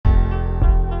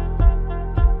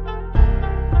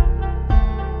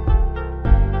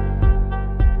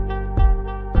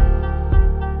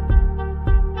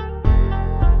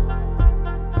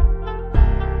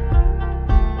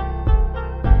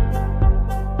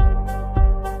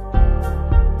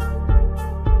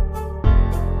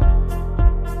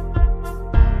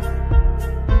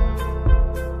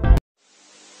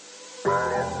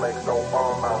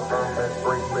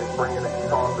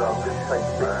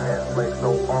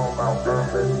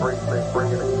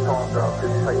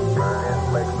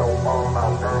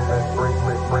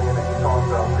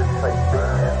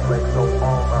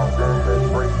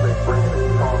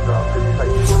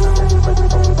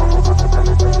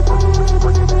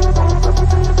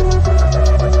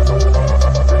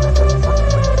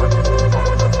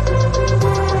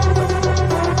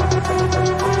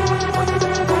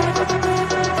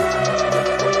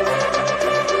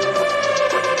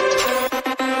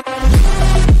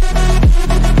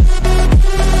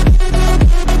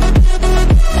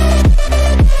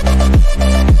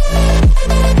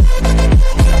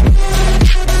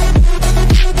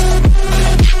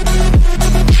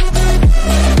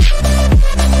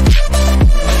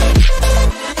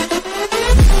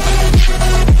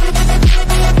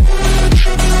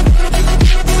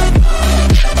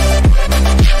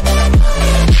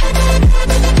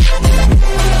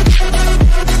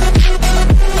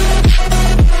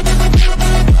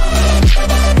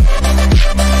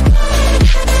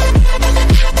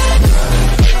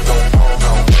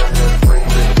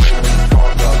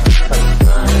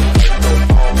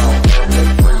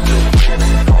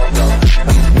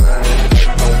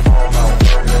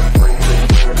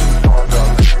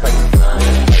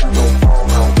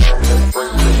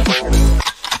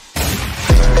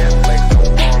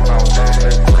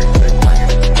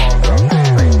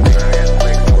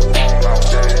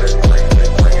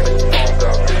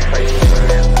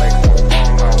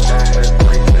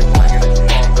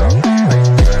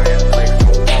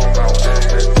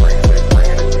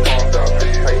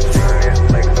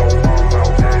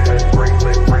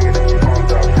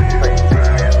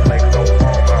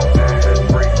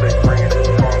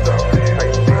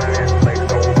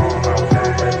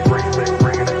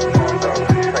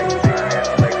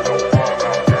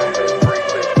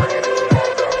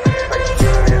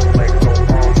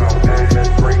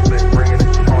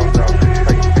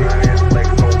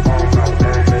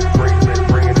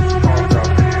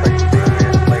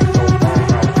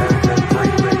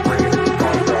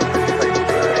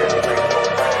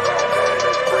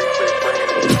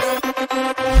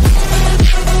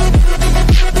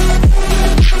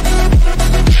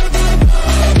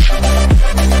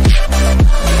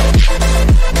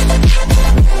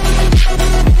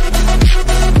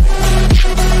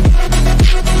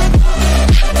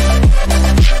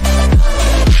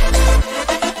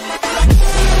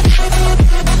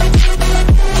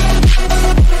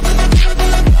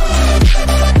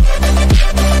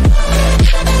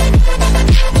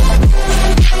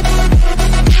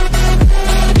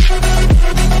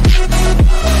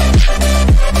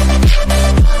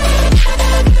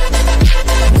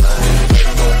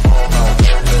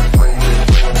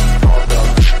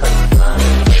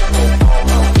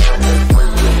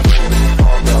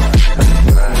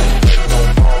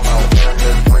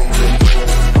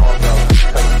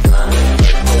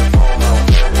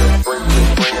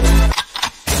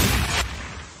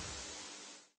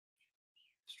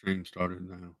Stream started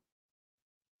now.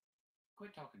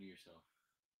 Quit talking to yourself.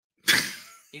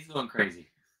 He's going crazy.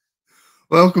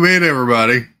 Welcome in,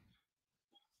 everybody.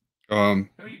 Who are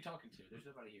you talking to? There's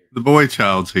nobody here. The boy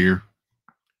child's here.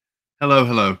 Hello,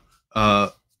 hello.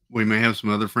 We may have some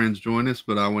other friends join us,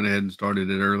 but I went ahead and started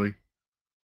it early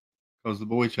because the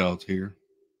boy child's here.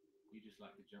 You just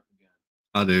like to jump the gun.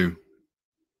 I do.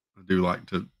 I do like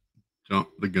to jump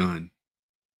the gun.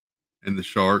 And the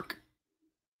shark.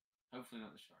 Hopefully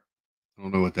not the shark. I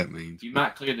don't know what that means. You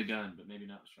might clear the gun, but maybe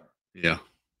not the shark. Yeah.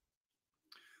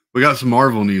 We got some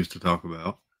Marvel news to talk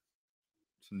about.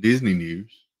 Some Disney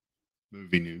news.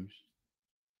 Movie news.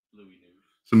 Bluey news.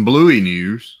 Some Bluey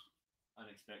news.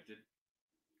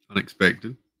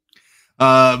 Unexpected.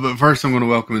 But first I'm going to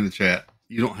welcome in the chat.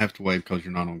 You don't have to wave because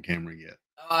you're not on camera yet.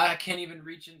 Oh, I can't even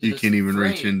reach into You can't even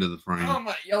reach into the frame. Oh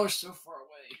my, y'all are so far away.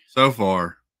 So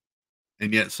far.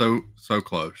 And yet so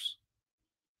close.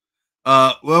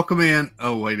 Welcome in.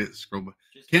 Oh, wait, it's scroll back.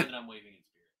 Just know that I'm waving in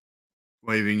spirit.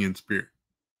 Waving in spirit.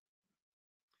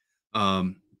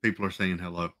 People are saying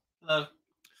hello. Hello.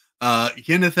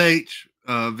 Kenneth H.,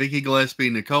 Vicky Gillespie,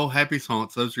 Nicole Happy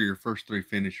Haunts. Those are your first three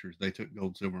finishers. They took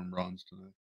gold, silver, and bronze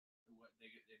tonight. What they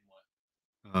did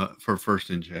what? For first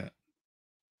in chat.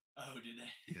 Oh, did they?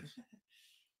 Yes.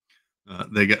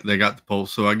 They got the poll.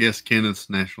 So I guess Kenneth's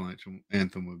national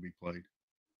anthem would be played.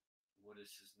 What is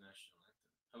his national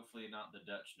anthem? Hopefully not the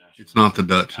Dutch national. It's not the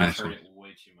Dutch I've national. heard it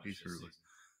way too much.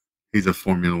 He's a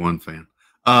Formula One fan.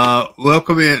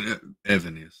 Welcome in.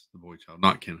 Evan is the boy child,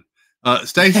 not Kenneth.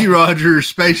 Stacy Rogers,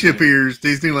 Spaceship Ears,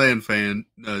 Disneyland fan.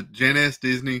 Jen S.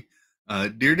 Disney.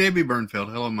 Dear Debbie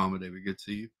Burnfeld. Hello, Mama Debbie. Good to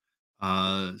see you.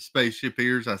 Spaceship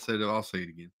Ears. I said it. I'll say it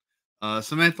again.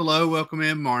 Samantha Lowe, welcome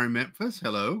in. Mari Memphis,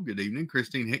 hello. Good evening.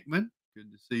 Christine Hickman,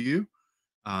 good to see you.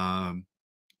 Let's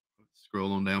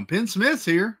scroll on down. Penn Smith's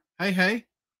here. Hey, hey.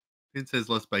 Penn says,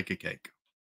 let's bake a cake.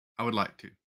 I would like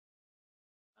to.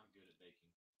 I'm good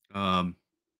at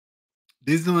baking.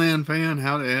 Disneyland fan,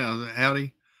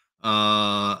 howdy.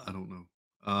 I don't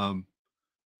know.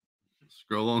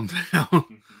 Scroll on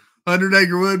down. 100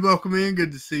 Acre Wood, welcome in.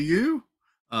 Good to see you.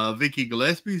 Vicky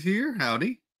Gillespie's here.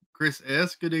 Howdy. Chris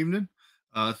S., good evening.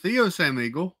 Theo Sam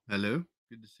Eagle, hello.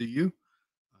 Good to see you.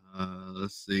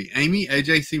 Let's see. Amy,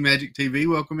 AJC Magic TV,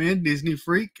 welcome in. Disney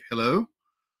Freak, hello.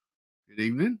 Good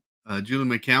evening. Julie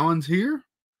McCowan's here.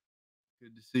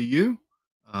 Good to see you.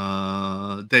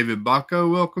 David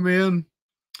Bacco, welcome in.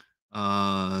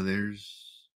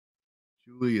 There's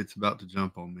Julie. It's about to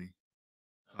jump on me.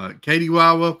 Katie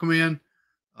Y, welcome in.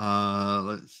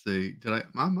 Let's see. I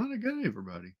might have got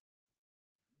everybody.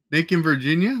 Nick in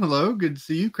Virginia, hello. Good to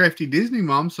see you. Crafty Disney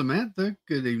Mom, Samantha.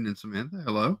 Good evening, Samantha.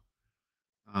 Hello.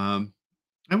 And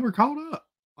we're caught up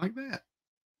like that.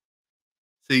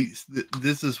 See,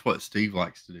 this is what Steve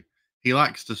likes to do. He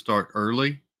likes to start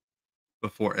early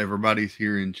before everybody's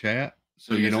here in chat,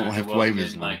 so you don't have to wait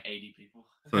as long. Like 80 people.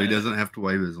 So he doesn't have to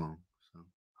wait as long. So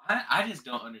I just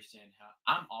don't understand how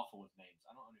I'm awful with names.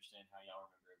 I don't understand how y'all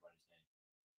remember everybody's name.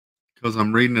 Because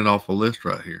I'm reading it off a list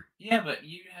right here. Yeah, but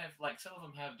you have like some of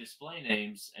them have display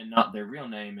names and not their real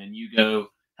name, and you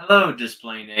go, "Hello,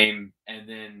 display name," and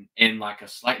then in like a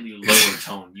slightly lower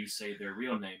tone, you say their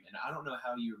real name, and I don't know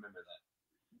how you remember that.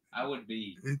 I would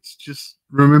be. It's just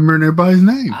remembering everybody's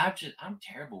name. I'm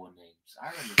terrible with names. I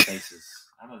remember faces.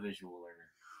 I'm a visual learner.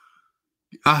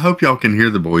 I hope y'all can hear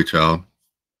the boy child.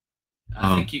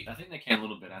 I think they can a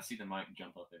little bit. I see the mic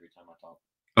jump up every time I talk.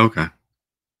 Okay.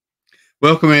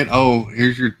 Welcome in. Oh,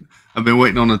 here's your. I've been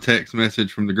waiting on a text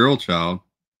message from the girl child.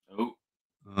 Oh.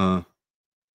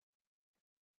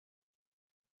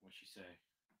 What'd she say?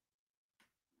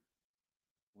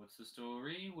 What's the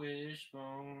story,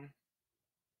 Wishbone?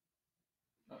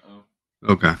 Uh-oh.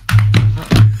 Okay.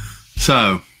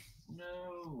 So.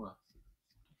 No.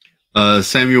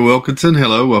 Samuel Wilkinson,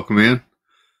 hello, welcome in.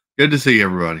 Good to see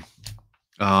everybody.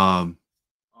 Always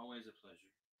a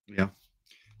pleasure. Yeah.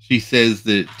 She says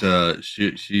that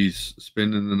she's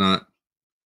spending the night.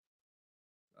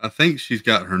 I think she's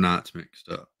got her nights mixed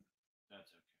up.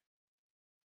 That's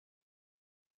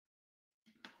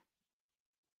okay.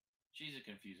 She's a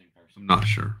confusing person. I'm not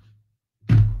sure.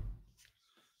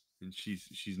 And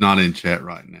she's not in chat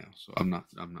right now, so I'm not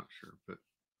sure. But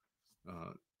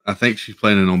I think she's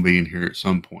planning on being here at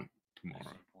some point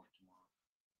tomorrow.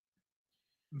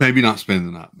 Maybe not spend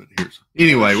the night, but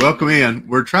anyway, welcome in.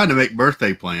 We're trying to make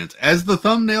birthday plans. As the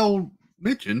thumbnail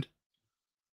mentioned,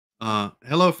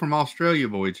 hello from Australia,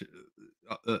 boy.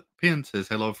 Penn says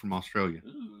hello from Australia.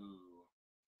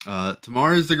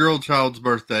 Tomorrow is the girl child's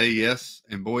birthday, yes,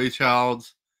 and boy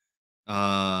child's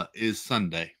is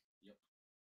Sunday.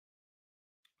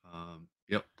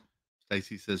 Yep.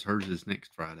 Stacy says hers is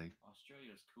next Friday.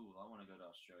 Australia's cool. I want to go to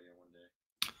Australia one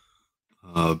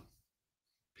day.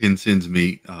 Penn sends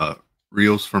me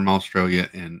reels from Australia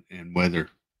and weather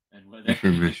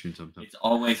information sometimes. It's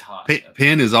always hot.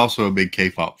 Penn is also a big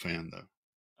K-pop fan, though.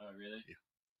 Oh, really? Yeah.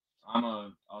 I'm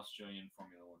a Australian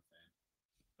Formula One fan,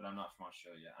 but I'm not from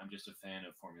Australia. I'm just a fan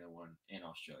of Formula One in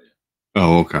Australia.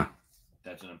 Oh, okay.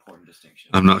 That's an important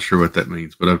distinction. I'm not sure what that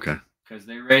means, but okay. Because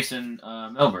they race in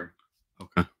Melbourne.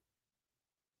 Okay.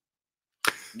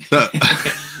 So,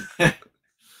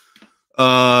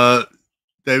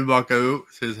 David Bacco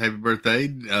says happy birthday.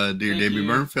 Dear Debbie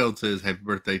Burnfeld says happy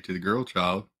birthday to the girl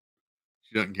child.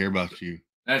 She doesn't care about you.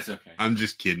 That's okay. I'm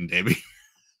just kidding, Debbie.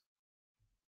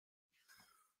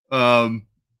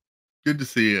 Good to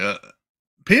see you.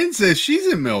 Penn says she's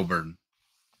in Melbourne.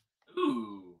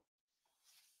 Ooh.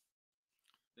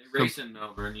 They race in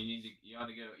Melbourne. You ought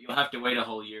to go. You'll have to wait a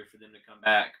whole year for them to come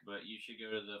back, but you should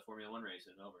go to the Formula One race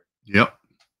in Melbourne. Yep.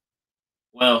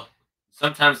 Well,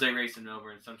 sometimes they race in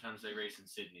Melbourne, sometimes they race in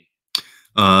Sydney.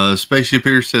 Spaceship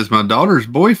here says my daughter's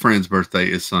boyfriend's birthday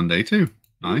is Sunday too.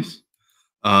 Nice.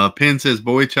 Penn says,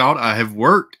 boy child, I have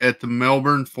worked at the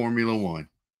Melbourne Formula One.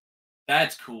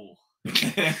 That's cool.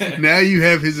 Now you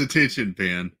have his attention,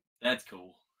 Penn. That's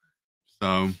cool.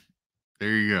 So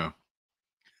there you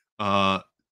go.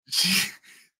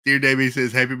 Dear Debbie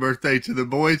says, happy birthday to the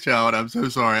boy child. I'm so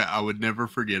sorry. I would never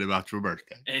forget about your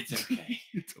birthday. It's okay.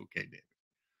 It's okay, Debbie.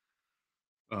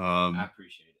 I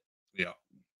appreciate it. Yeah,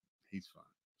 he's fine.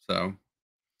 So,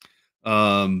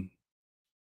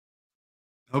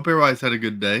 hope everybody's had a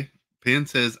good day. Penn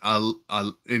says, I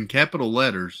in capital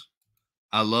letters,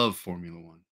 I love Formula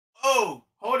One. Oh,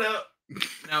 hold up.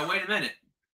 Now, wait a minute.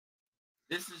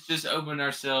 This is just opening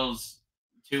ourselves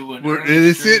to an. It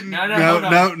is it.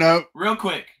 No. Real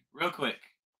quick,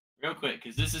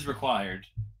 because this is required.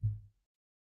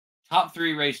 Top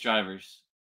 3 race drivers,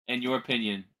 in your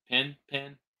opinion. Pen.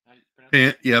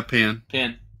 Yeah, Pen.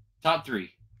 Top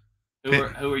 3.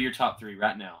 Who are your top 3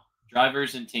 right now?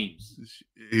 Drivers and teams.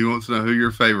 He wants to know who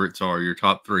your favorites are. Your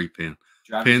top 3, Pen.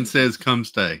 Pen says, "Come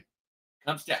stay."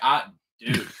 Come stay,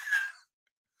 dude.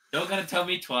 Don't gotta tell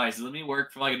me twice. Let me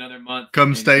work for like another month.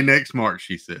 Come stay next March,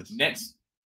 she says.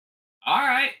 All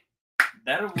right,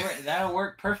 that'll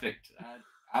work perfect.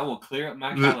 I will clear up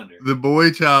my calendar. The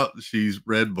boy child, she's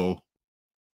Red Bull.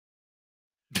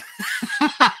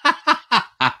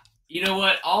 You know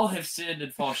what? All have sinned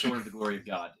and fall short of the glory of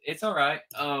God. It's all right.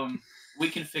 We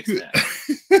can fix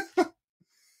that.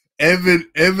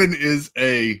 Evan is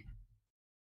a.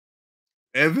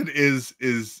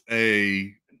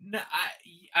 No,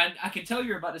 I can tell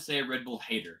you're about to say a Red Bull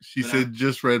hater. She said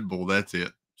just Red Bull. That's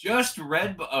it. Just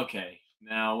Red Bull. Okay.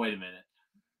 Now wait a minute.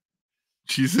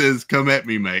 She says, "Come at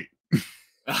me, mate."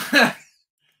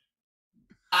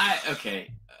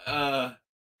 Okay.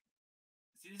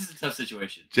 See, this is a tough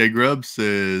situation. Jay Grubb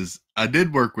says, "I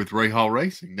did work with Ray Hall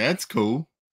Racing. That's cool.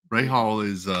 Ray Hall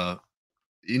is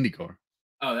IndyCar."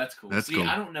 Oh, that's cool. That's See, cool.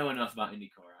 I don't know enough about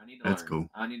IndyCar. I need to That's learn. cool.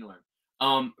 I need to learn.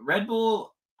 Red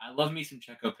Bull. I love me some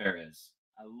Checo Perez.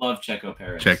 I love Checo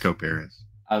Perez.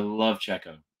 I love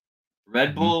Checo.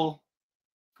 Red Bull,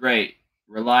 great,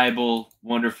 reliable,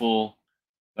 wonderful.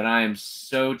 But I am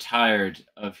so tired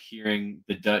of hearing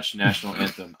the Dutch national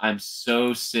anthem. I'm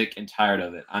so sick and tired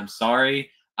of it. I'm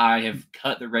sorry. I have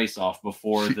cut the race off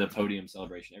before the podium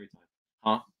celebration every time.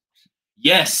 Huh?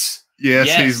 Yes. Yes,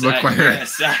 he's Leclerc.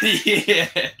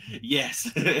 Yes.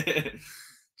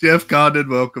 Jeff Condon,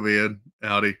 welcome in.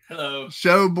 Howdy. Hello.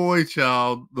 Show boy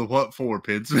child, the what for,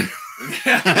 Pinsman?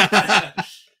 I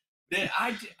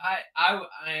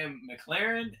am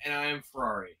McLaren and I am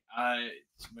Ferrari.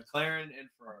 McLaren and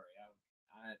Ferrari.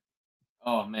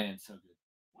 Oh man, so good.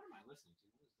 What am I listening to?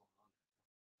 What is going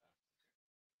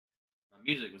on? My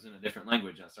music was in a different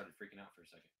language. And I started freaking out for a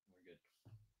second. We're good.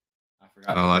 I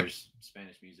forgot there's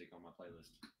Spanish music on my playlist.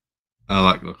 I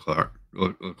like Leclerc.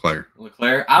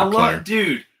 I love,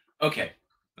 dude. Okay.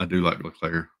 I do like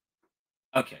Leclerc.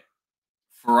 Okay.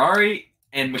 Ferrari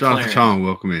and McLaren. Jonathan Chong,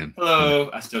 welcome in. Hello.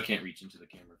 I still can't reach into the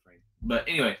camera frame. But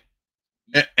anyway.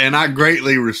 And I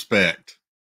greatly respect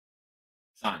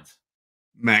Sainz.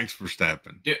 Max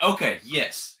Verstappen. Dude, okay,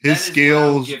 yes. His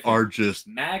skills are just...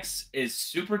 Max is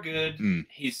super good.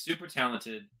 He's super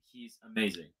talented. He's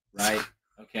amazing, right?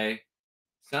 Okay.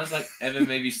 Sounds like Evan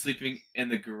may be sleeping in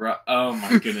the garage. Oh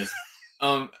my goodness.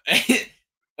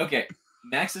 Okay.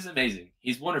 Max is amazing.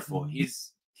 He's wonderful.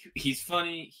 He's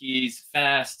funny. He's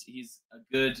fast. He's a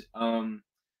good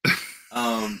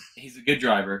he's a good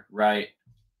driver, right?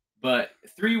 But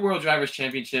 3 World Drivers'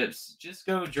 Championships, just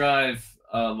go drive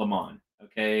Le Mans,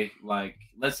 okay? Like,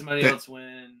 let somebody else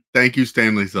win. Thank you,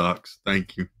 Stanley Socks.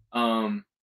 Thank you. What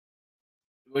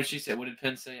did she say? What did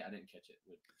Penn say? I didn't catch it.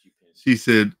 What did you, Penn? She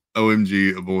said,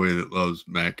 "OMG, a boy that loves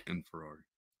Mac and Ferrari."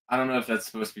 I don't know if that's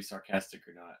supposed to be sarcastic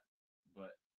or not,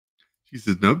 but she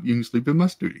says, "Nope, you can sleep in my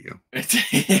studio."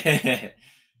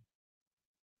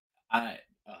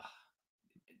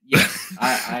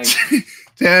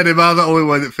 Tad, am I the only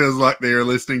one that feels like they are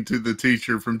listening to the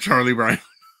teacher from Charlie Brown?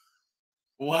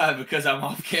 Why? Because I'm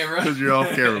off camera? Because you're off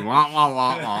camera. Wah, wah,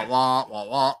 wah, wah, wah, wah,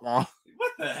 wah, wah.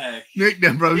 What the heck? Nick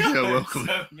D'Ambrosio, welcome.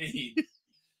 So mean.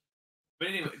 But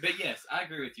anyway, yes, I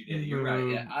agree with you, Danny. You're right.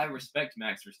 Yeah, I respect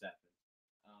Max Verstappen.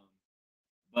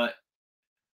 But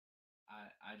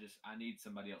I need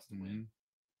somebody else to win.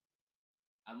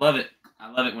 I love it. I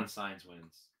love it when Sainz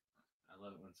wins.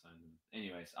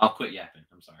 Anyways, I'll quit yapping.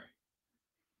 I'm sorry.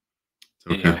 It's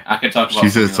okay. Anyway, I could talk about. She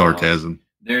said sarcasm.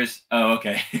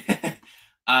 Okay.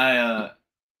 I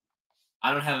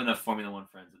don't have enough Formula One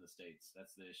friends in the States.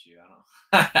 That's the issue.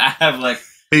 I have like.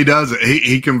 He doesn't.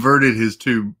 He converted his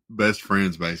 2 best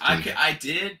friends basically. I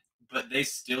did, but they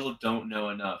still don't know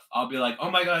enough. I'll be like, "Oh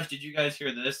my gosh, did you guys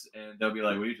hear this?" And they'll be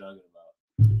like, "What are you talking about?"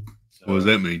 So what does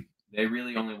that mean? They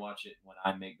really only watch it when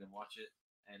I make them watch it.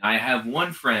 And I have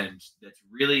one friend that's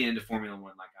really into Formula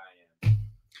One like I am.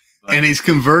 And he's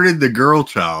converted the girl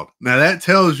child. Now that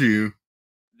tells you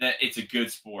that it's a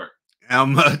good sport. How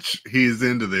much he's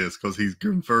into this because he's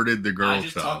converted the girl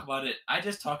child. I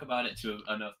just talk about it to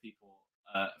enough people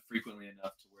frequently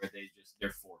enough to where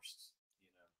they're forced.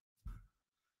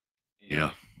 You know?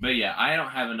 Yeah. But yeah, I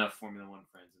don't have enough Formula One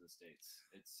friends in the States.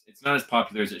 It's not as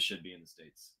popular as it should be in the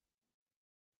States.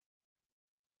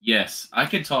 Yes, I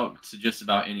could talk to just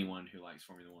about anyone who likes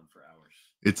Formula One for hours.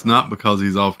 It's not because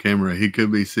he's off camera. He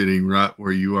could be sitting right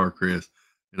where you are, Chris,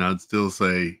 and I'd still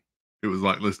say it was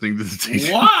like listening to the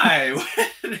teacher. Why?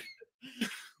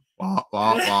 Wah,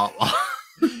 wah, wah, wah.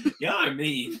 Y'all are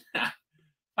mean.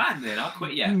 Fine then, I'll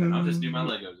quit yapping. I'll just do my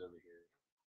Legos over here.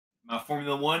 My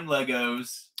Formula One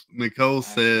Legos. Nicole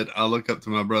said, I look up to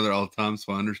my brother all the time,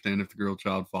 so I understand if the girl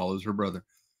child follows her brother.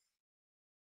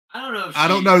 I don't know. I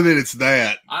don't know that it's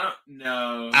that. I don't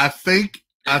know. I think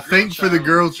for the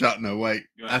girl child. No, wait.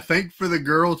 I think for the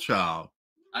girl child.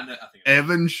 I think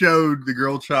Evan showed the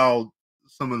girl child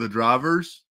some of the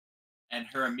drivers. And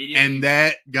her immediately. And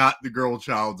that got the girl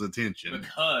child's attention.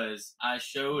 Because I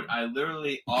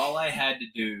literally, all I had to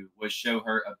do was show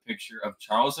her a picture of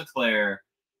Charles Leclerc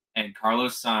and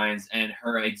Carlos Sainz, and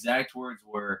her exact words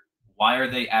were, "Why are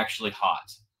they actually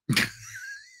hot?"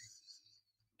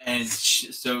 And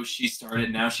so she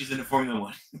started. Now she's into Formula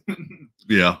One.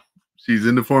 Yeah, she's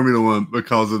into Formula One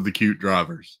because of the cute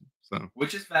drivers. So,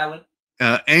 which is valid.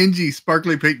 Angie,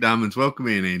 Sparkly Pink Diamonds, welcome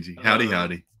in, Angie. Hello.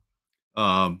 Howdy.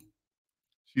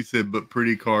 She said, "But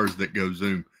pretty cars that go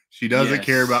zoom." She doesn't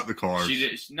care about the cars.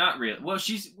 She's not really. Well,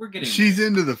 we're getting. She's there.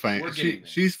 into the fan.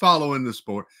 She's following the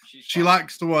sport. She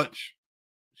likes to watch.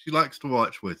 She likes to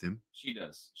watch with him. She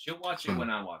does. She'll watch it when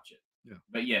I watch it. Yeah.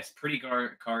 But yes, pretty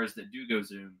cars that do go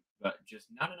zoom, but just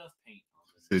not enough paint on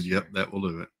them. Said, "Yep, that will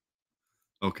do it."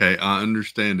 Okay, I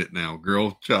understand it now.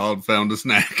 Girl child found a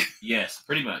snack. Yes,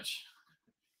 pretty much.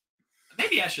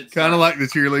 Maybe I should. Kind of like the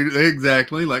cheerleaders.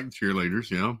 Exactly, like the cheerleaders.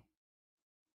 Yeah.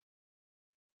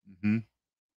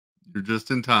 You're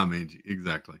just in time, Angie.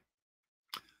 Exactly.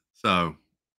 So,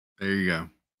 there you go.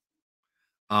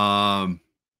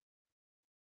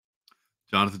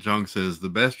 Jonathan Jung says the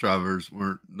best drivers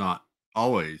were not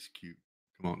always cute.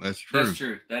 Come on, that's true. That's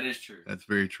true. That is true. That's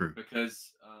very true.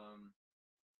 Because,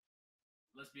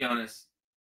 let's be honest,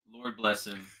 Lord bless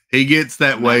him. He gets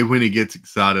that way when he gets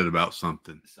excited about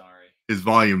something. Sorry. His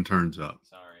volume turns up.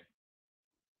 Sorry.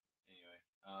 Anyway,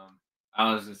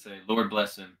 I was going to say, Lord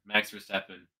bless him, Max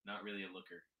Verstappen, not really a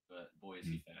looker, but boy, is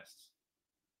he fast.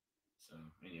 So,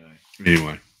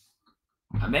 anyway.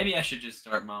 Maybe I should just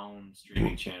start my own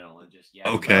streaming channel and just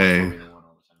okay. Formula One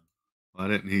all the time. Why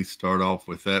didn't he start off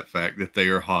with that fact that they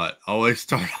are hot? Always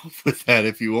start off with that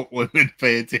if you want women to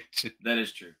pay attention. That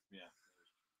is true. Yeah.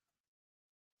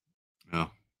 Yeah.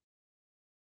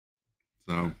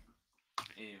 So.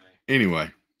 Anyway.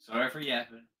 Sorry for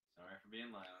yapping. Sorry for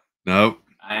being loud. Nope.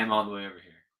 I am all the way over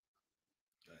here.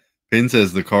 Penn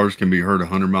says the cars can be heard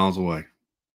 100 miles away.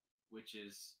 Which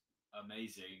is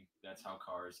amazing. That's how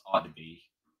cars ought to be.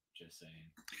 Just saying.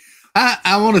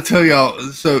 I want to tell y'all.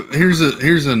 So here's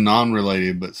a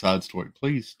non-related but side story.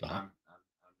 Please stop.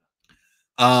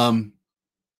 I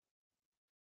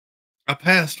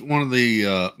passed one of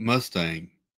the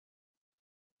Mustang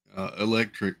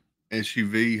electric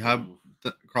SUV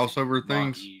crossover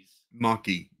things.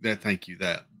 Mach-E. Thank you.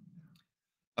 That.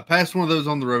 I passed one of those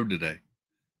on the road today.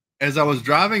 As I was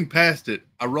driving past it,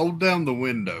 I rolled down the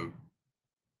window.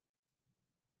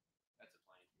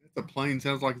 That's a plane.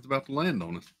 Sounds like it's about to land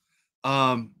on us.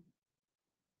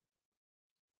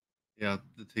 Yeah,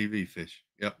 the TV fish.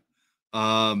 Yep.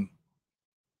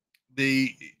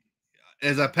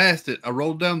 As I passed it, I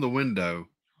rolled down the window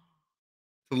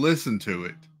to listen to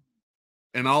it,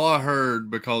 and all I heard,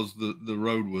 because the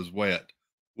road was wet,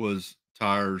 was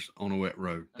tires on a wet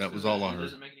road. That was all I heard. It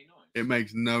doesn't make any noise. It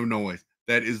makes no noise.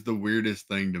 That is the weirdest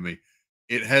thing to me.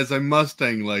 It has a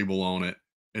Mustang label on it,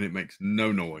 and it makes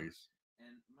no noise.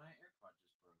 And my AirPod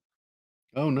just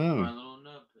broke. Oh, no. My little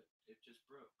nub, it just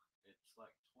broke. It's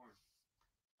like torn.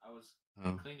 I was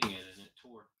cleaning it, and it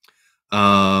tore.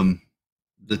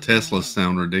 The Teslas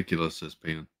sound ridiculous, says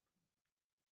Penn.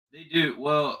 They do.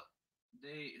 Well,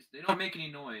 they don't make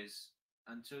any noise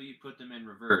until you put them in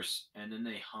reverse, and then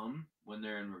they hum when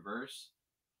they're in reverse.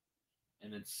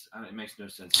 And it makes no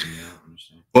sense to me. I don't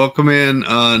understand. Welcome in,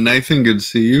 Nathan. Good to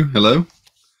see you. Hello.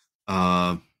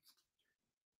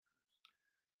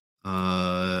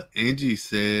 Angie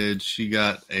said she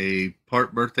got a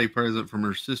part birthday present from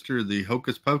her sister, the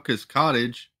Hocus Pocus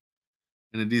cottage,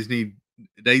 and a Disney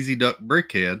Daisy Duck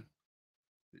brickhead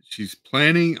that she's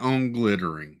planning on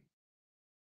glittering.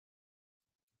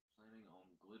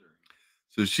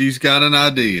 So she's got an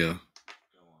idea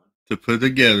to put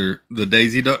together the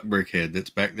Daisy Duck brickhead that's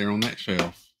back there on that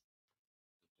shelf.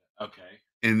 Okay.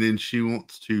 And then she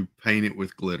wants to paint it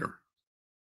with glitter.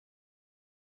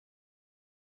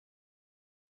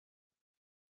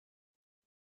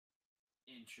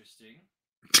 Interesting.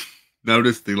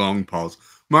 Notice the long pause.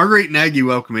 Marguerite Nagy,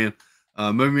 welcome in.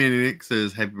 Movie Man Nick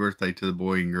says happy birthday to the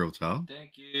boy and girl child.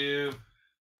 Thank you.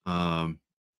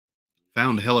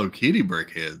 Found Hello Kitty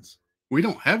brickheads. We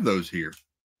don't have those here.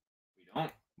 We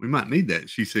don't. We might need that.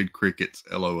 She said crickets.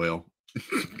 LOL.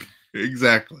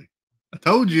 Exactly. I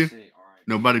told you.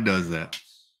 Nobody does that.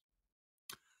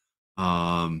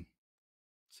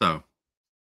 So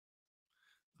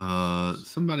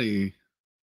somebody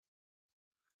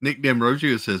Nick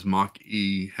D'Ambrosio says Mach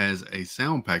E has a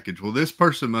sound package. Well, this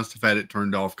person must have had it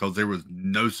turned off because there was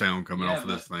no sound coming off of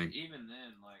this thing. Even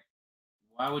then, like,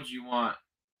 why would you want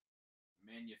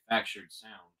manufactured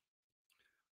sound?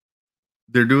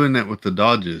 They're doing that with the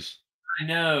Dodges. I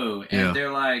know, and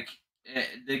they're like,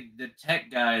 the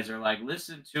tech guys are like,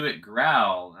 listen to it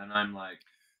growl, and I'm like,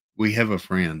 we have a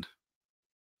friend.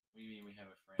 What do you mean we have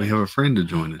a friend? We have a friend to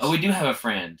join us. Oh, we do have a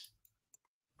friend.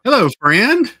 Hello,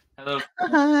 friend. Hello.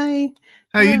 Hi.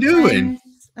 How you doing?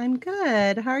 Friends. I'm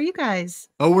good. How are you guys?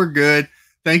 Oh, we're good.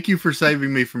 Thank you for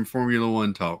saving me from Formula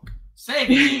One talk.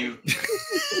 Saving you.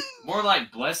 More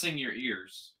like blessing your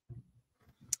ears.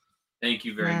 Thank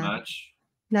you very much.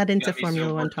 Not into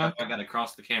Formula One talk. I got to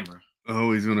cross the camera.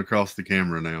 Oh, he's going to cross the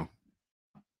camera now.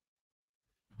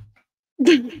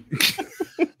 To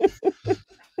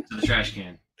the trash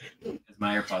can. As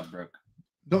my AirPods broke.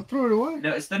 Don't throw it away.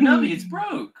 No, it's the nubby. It's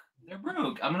broke. They're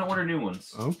broke. I'm going to order new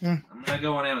ones. Okay. I'm going to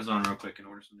go on Amazon real quick and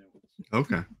order some new ones.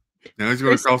 Okay. Now he's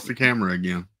going to cross the camera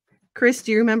again. Chris,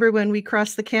 do you remember when we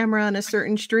crossed the camera on a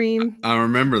certain stream? I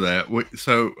remember that.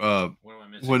 So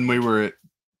when we were at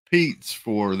Pete's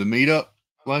for the meetup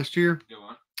last year, go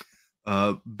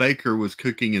on. Baker was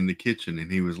cooking in the kitchen and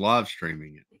he was live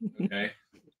streaming it. Okay.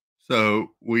 So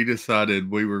we decided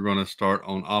we were going to start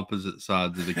on opposite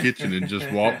sides of the kitchen and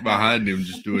just walk behind him,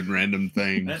 just doing random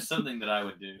things. That's something that I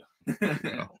would do.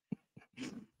 Yeah.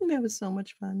 That was so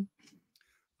much fun.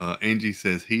 Angie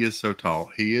says he is so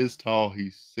tall. He is tall.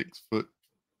 He's 6'3".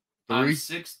 I'm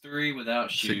 6'3"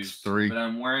 without shoes, 6'3". but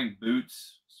I'm wearing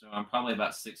boots, so I'm probably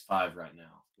about 6'5" right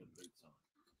now with boots on.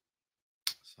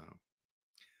 So,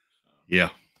 yeah,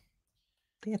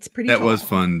 that's pretty. That tall. was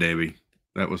fun, Debbie.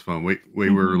 That was fun. We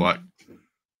were like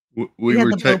we had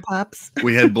were blow pops.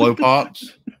 We had blow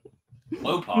pops.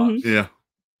 Blow pops. Yeah.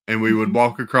 And we would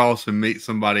walk across and meet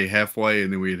somebody halfway,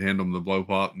 and then we'd hand them the blow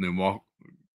pop, and then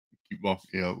keep walking.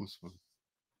 Yeah, it was fun.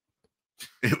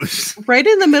 It was right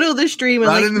in the middle of the stream.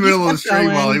 Right in the middle of the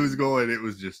stream while he was going. It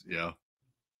was just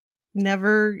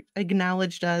Never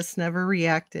acknowledged us. Never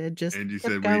reacted. Just and you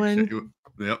kept said going.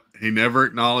 Yep. He never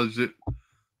acknowledged it.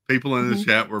 People in the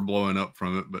chat were blowing up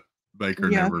from it, but Baker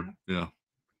never. Yeah.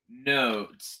 No,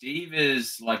 Steve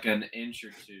is like an inch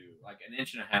or two, like an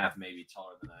inch and a half, maybe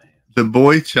taller than I am. The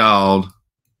boy child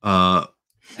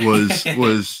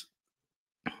was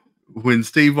when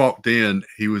Steve walked in,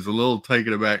 he was a little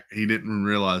taken aback. He didn't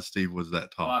realize Steve was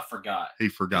that tall. Oh, I forgot. He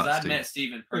forgot. I met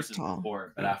Steve in person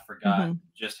before, but I forgot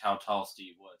just how tall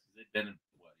Steve was. It's been a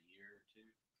year or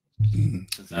two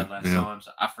since I last saw him.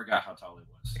 So I forgot how tall he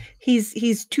was.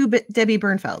 He's two Debbie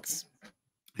Bernfelds.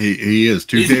 He is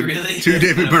two Debbie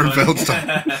Bernfelds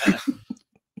tall.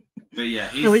 But yeah,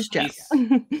 he's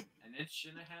an inch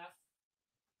and a half.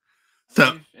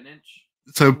 So an inch.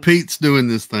 So Pete's doing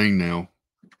this thing now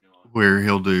where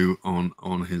he'll do on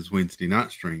his Wednesday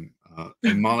night stream.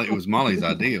 And it was Molly's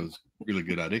idea. It was a really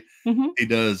good idea. He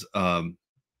does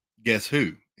Guess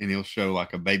Who, and he'll show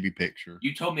like a baby picture.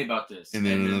 You told me about this. And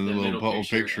then another little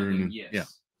picture. And yes. Yeah.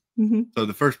 So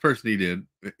the first person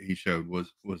he showed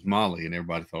was Molly, and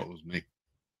everybody thought it was me.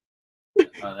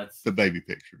 That's the baby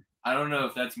picture. I don't know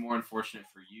if that's more unfortunate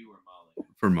for you or Molly.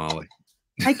 For Molly.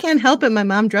 I can't help it. My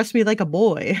mom dressed me like a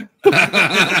boy.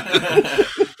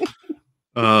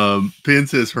 Penn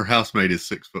says her housemate is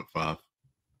 6'5".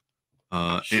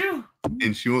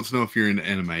 And she wants to know if you're into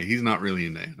anime. He's not really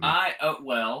into anime.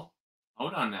 Well,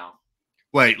 hold on now.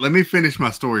 Wait, let me finish my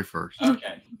story first.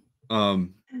 Okay.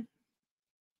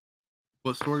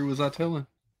 What story was I telling?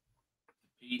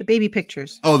 The baby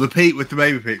pictures. Oh, the Pete with the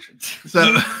baby picture.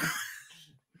 So,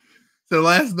 so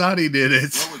last night he did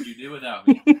it. What would you do without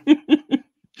me?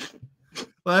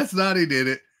 Last night he did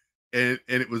it, and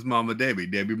it was Mama Debbie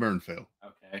Bernfeld.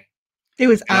 Okay. It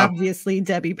was obviously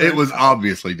Debbie Bernfeld. It was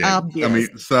obviously Debbie. Obvious. I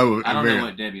mean, so I don't know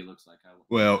what Debbie looks like.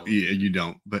 Well, yeah, you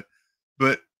don't. But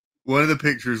one of the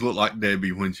pictures looked like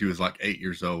Debbie when she was like 8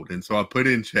 years old, and so I put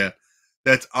in chat,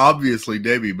 that's obviously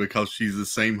Debbie because she's the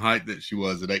same height that she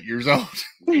was at 8 years old.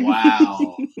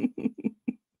 Wow.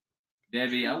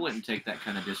 Debbie, I wouldn't take that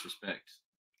kind of disrespect.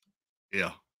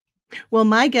 Yeah. Well,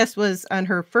 my guess was on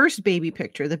her first baby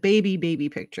picture, the baby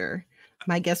picture.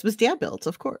 My guess was dad built,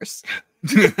 of course.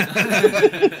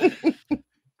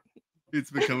 It's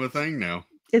become a thing now.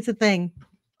 It's a thing.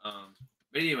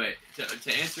 But anyway, to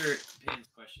answer Pam's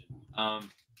question,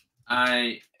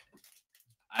 I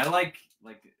I like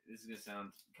this is gonna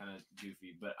sound kind of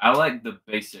goofy, but I like the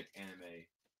basic anime.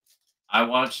 I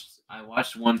watched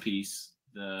One Piece,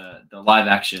 the live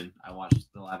action. I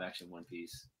watched the live action One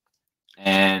Piece,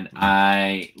 and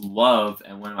I love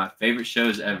and one of my favorite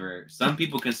shows ever. Some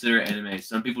people consider it anime,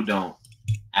 some people don't.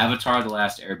 Avatar: The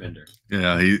Last Airbender.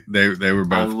 Yeah, they were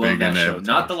I both love big that in show. Avatar.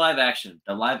 Not the live action.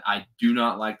 I do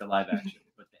not like the live action,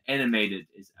 but the animated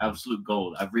is absolute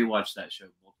gold. I've rewatched that show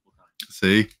multiple times.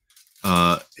 See,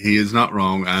 he is not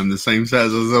wrong. I'm the same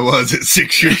size as I was at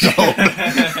 6 years old.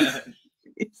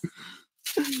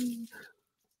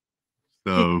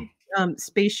 So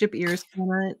Spaceship Ears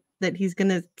comment that he's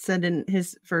gonna send in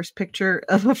his first picture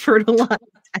of a fertilized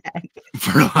egg.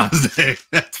 fertilized egg.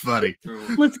 That's funny.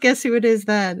 Let's guess who it is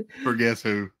then. For guess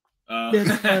who?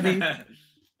 That's funny. That's funny.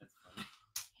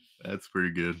 That's pretty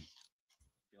good.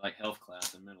 Like health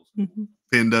class in middle school. Mhm.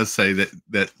 Penn does say that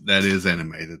is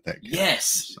anime. That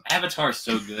Yes, Avatar's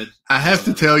so good. I have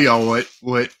to tell y'all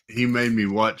what he made me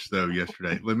watch though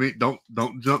yesterday. Let me don't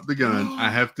jump the gun. I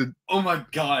have to. Oh my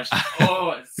gosh!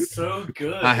 Oh, it's so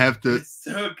good. I have to. It's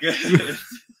so good.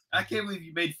 I can't believe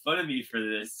you made fun of me for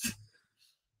this.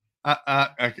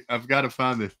 I've got to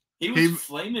find this. He was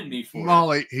flaming me for it.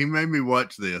 Molly, he made me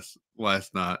watch this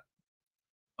last night.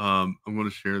 I'm going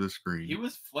to share the screen. He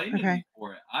was flaming me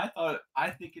for it. I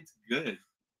think it's good.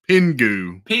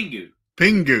 Pingu. Pingu.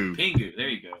 There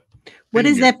you go. What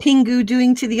is that Pingu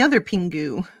doing to the other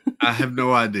Pingu? I have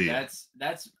no idea.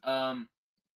 That's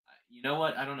you know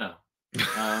what? I don't know.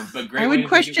 But great. I would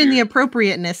question the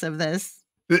appropriateness of this.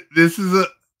 This is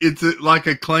it's like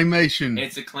a claymation.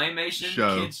 It's a claymation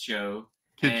kids show.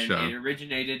 It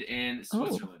originated in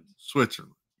Switzerland.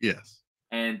 Switzerland, yes.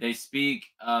 And they speak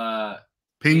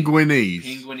Penguinese.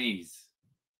 Penguinese.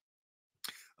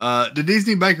 The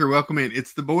Disney Baker, welcome in.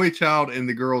 It's the boy child and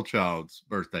the girl child's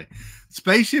birthday.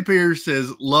 Spaceship Ears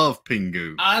says, love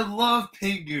Pingu. I love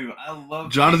Pingu. I love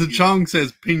Jonathan Pingu. Chong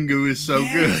says Pingu is so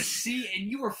good. See,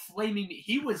 and you were flaming me.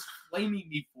 He was flaming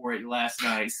me for it last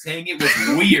night, saying it was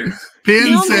weird.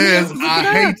 Penn says, I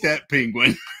hate that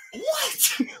penguin.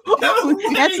 What?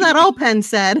 That's not all Penn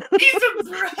said. He's a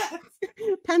brat.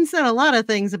 Penn said a lot of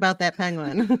things about that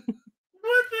penguin.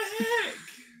 What the heck?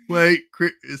 Wait,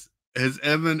 has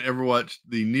Evan ever watched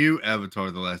the new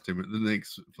Avatar: The Last Airbender? The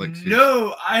next Netflix?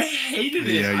 No, I hated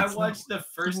it. Yeah, I watched the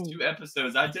first 2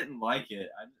 episodes. I didn't like it.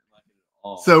 I didn't like it at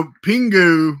all. So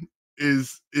Pingu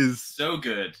is so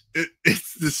good.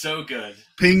 It's the so good.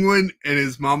 penguin and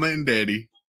his mama and daddy.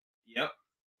 Yep.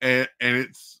 And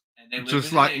it's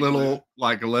just like little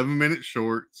 11-minute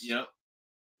shorts. Yep.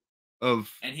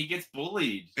 And he gets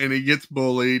bullied. And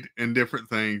different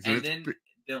things. And then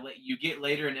you get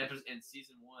later in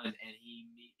season 1, and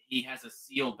he has a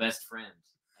seal best friend,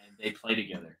 and they play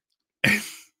together.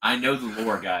 I know the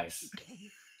lore, guys.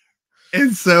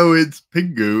 And so it's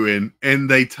Pingu, and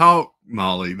they talk,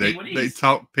 Molly. They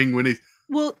talk Penguinese.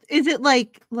 Well, is it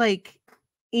like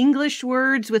English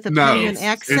words with a penguin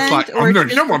accent? It's like, or well,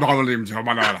 it's it's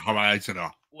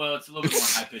a little bit more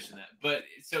high pitched than that. But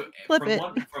so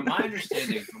from my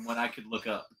understanding, from what I could look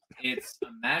up, it's a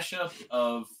mashup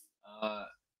of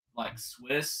like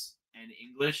Swiss and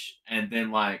English, and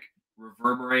then like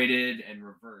reverberated and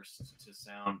reversed to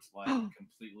sound like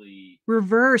completely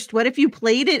reversed. What if you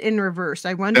played it in reverse?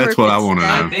 I wonder. That's what I want to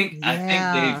know. I think they've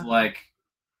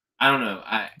I don't know.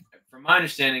 From my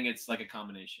understanding, it's like a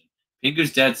combination.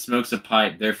 Pingu's dad smokes a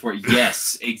pipe, therefore,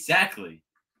 yes, exactly.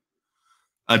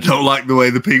 I don't like the way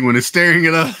the penguin is staring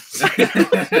at us.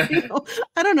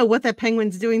 I don't know what that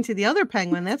penguin's doing to the other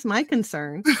penguin. That's my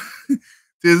concern.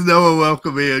 Tis Noah,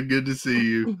 welcome in. Good to see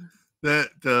you. That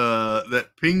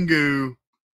Pingu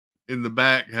in the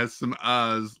back has some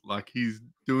eyes like he's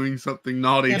doing something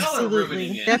naughty.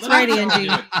 Absolutely. That's right, Angie.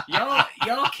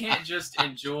 Y'all can't just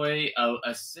enjoy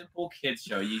a simple kids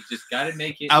show. You just got to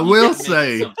make it. I will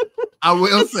say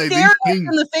these in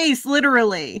the face,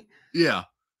 literally. Yeah,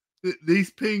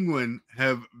 these penguins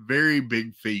have very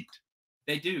big feet.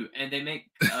 They do, and they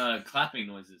make clapping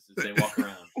noises as they walk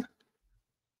around.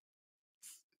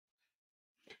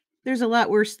 There's a lot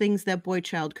worse things that boy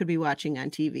child could be watching on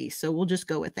TV, so we'll just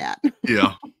go with that.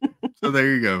 Yeah. So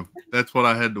there you go. That's what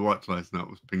I had to watch last night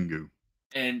was Pingu.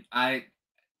 And I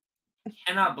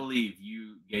cannot believe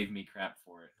you gave me crap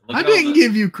for it. I didn't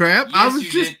give you crap. Yes, I was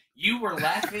just. You were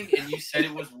laughing and you said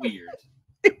it was weird.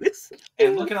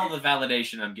 And look at all the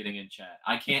validation I'm getting in chat.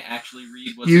 I can't actually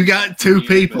read what you got 2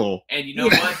 people. And you know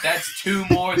what? That's 2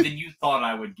 more than you thought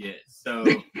I would get. So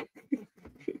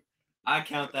I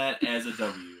count that as a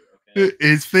W. Okay.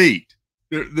 His feet.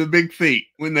 The big feet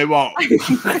when they walk.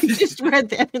 I just read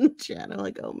that in the chat. I'm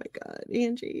like, oh my God,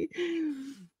 Angie.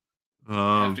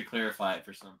 I have to clarify it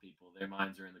for some people. Their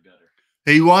minds are in the gutter.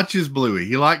 He watches Bluey.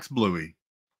 He likes Bluey.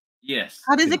 Yes.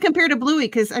 How does Yeah. it compare to Bluey?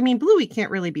 Because I mean, Bluey can't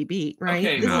really be beat, right?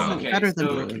 Okay, This no. isn't okay. better than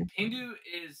So Bluey. Pingu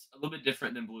is a little bit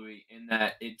different than Bluey in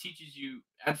that it teaches you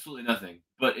absolutely nothing,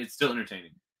 but it's still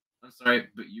entertaining. I'm sorry,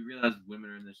 but you realize women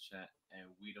are in this chat and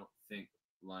we don't think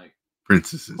like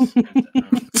Princesses.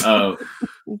 Oh,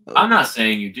 I'm not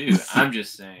saying you do. I'm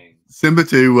just saying. Simba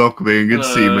 2, welcome in. Good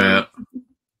to see you, Hello.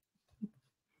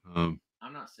 Matt.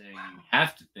 I'm not saying you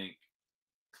have to think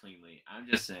cleanly. I'm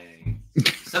just saying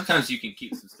sometimes you can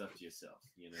keep some stuff to yourself,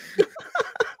 you know.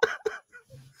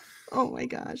 Oh my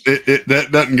gosh. That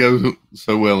doesn't go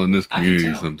so well in this I can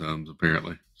community tell. sometimes,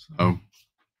 apparently. So,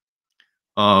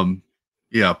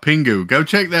 yeah, Pingu. Go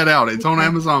check that out. It's on Okay.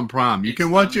 Amazon Prime. You It's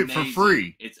can watch it for amazing.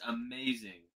 free. It's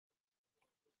amazing.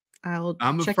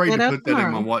 I'm check afraid that to out put that in my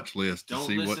tomorrow. watch list to Don't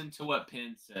see what. listen to what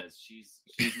Pin says. She's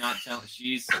not telling.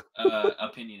 She's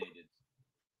opinionated.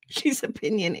 She's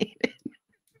opinionated.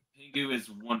 Pingu is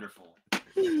wonderful.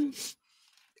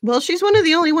 Well, she's one of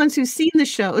the only ones who's seen the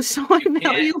show, so I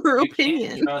value her You can't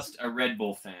opinion. trust a Red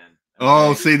Bull fan.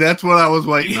 Oh, okay? see, that's what I was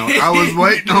waiting on. I was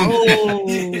waiting on.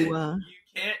 Oh. You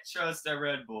can't trust a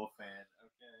Red Bull fan.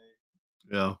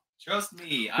 Okay. Yeah, Trust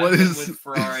me, What I've been is- with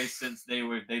Ferrari since they've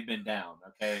been down.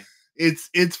 Okay. it's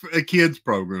a kids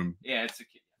program, Yeah, it's a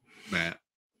kid. Matt.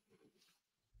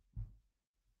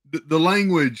 The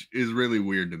language is really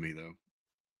weird to me though,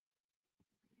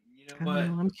 You know I what?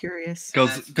 don't know, I'm curious.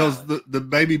 because That's the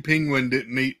baby penguin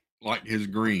didn't eat like his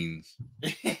greens,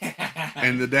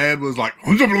 and the dad was like,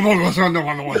 Actually,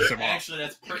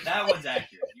 that one's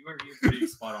accurate. You're pretty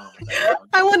spot on with that one.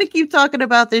 I want to keep talking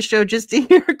about this show just to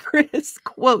hear Chris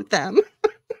quote them.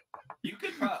 You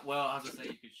could well, I was gonna say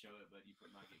you could show it, but you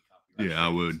might get copyright. Yeah, I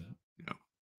would. So. Yeah.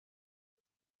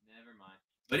 Never mind.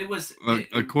 But it was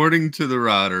According to the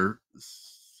writer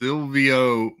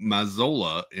Silvio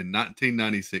Mazzola in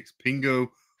 1996, Pingu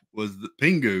was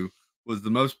the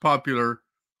most popular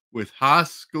with high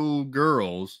school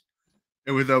girls,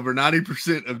 and with over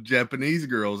 90% of Japanese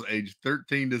girls aged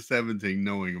 13 to 17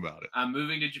 knowing about it. I'm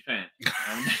moving to Japan.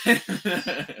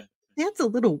 That's a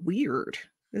little weird.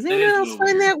 Does That anyone is a else little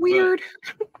find that weird,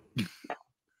 weird?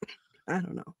 I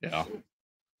don't know. Yeah.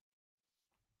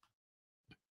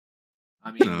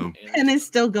 I mean, No. Pen is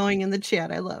still going in the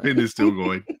chat. I love Pin it. is still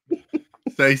going.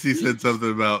 Stacy said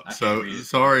something about, I can't so read it.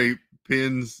 sorry,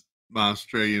 Pin's my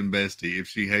Australian bestie. If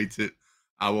she hates it,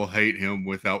 I will hate him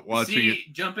without watching it.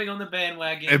 Jumping on the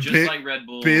bandwagon, And just Pin- like Red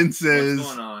Bull. Pin says-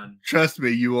 What's going on? Trust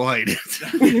me, you will hate it.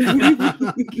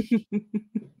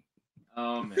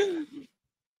 Oh man,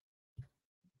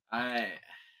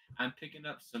 I'm picking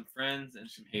up some friends and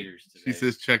some haters today. She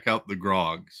says, check out the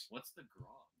Grogs. "What's the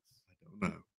Grogs?" I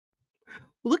don't know.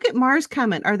 Look at Mars'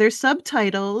 comment. Are there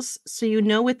subtitles so you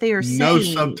know what they are No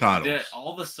saying? subtitles.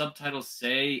 All the subtitles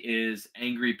say is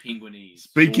 "angry penguinese,"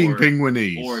 Speaking or,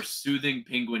 penguinese. or "soothing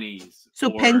penguinese."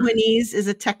 So or, penguinese is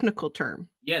a technical term.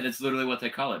 Yeah, that's literally what they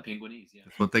call it, penguinese. Yeah.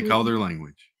 That's what they call their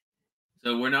language.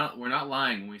 So we're not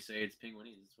lying when we say it's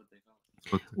penguinese. That's what they call it.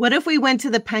 That's what they- What if we went to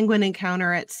the penguin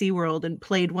encounter at SeaWorld and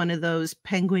played one of those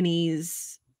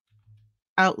penguinese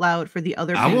out loud for the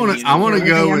other I penguins? want to Would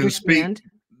go they and speak understand?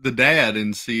 the dad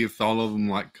and see if all of them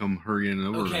like come hurrying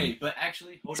over. Okay, but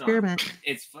actually, hold Experiment. on.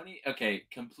 It's funny. Okay,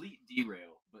 complete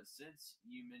derail. But since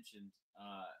you mentioned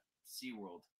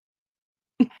SeaWorld,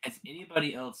 has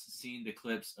anybody else seen the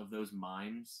clips of those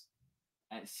mimes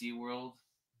at SeaWorld?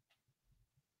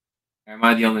 Or am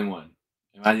I the only one?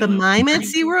 Am I The only one mime at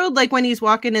crazy? SeaWorld, like when he's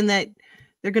walking in that,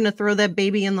 they're going to throw that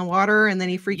baby in the water and then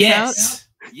he freaks out.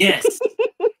 Yes.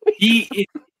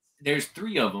 There's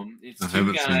three of them. It's I two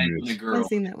haven't guys seen and a this. girl. I've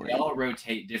seen that They one. all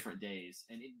rotate different days,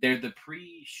 and they're the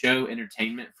pre-show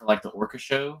entertainment for like the Orca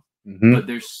show. Mhm. But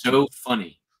they're so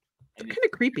funny. They're And kind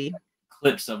of creepy.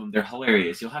 clips of them, they're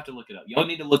hilarious. You'll have to look it up. Y'all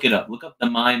need to look it up. Look up the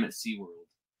mime at SeaWorld.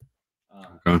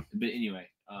 Okay. But anyway,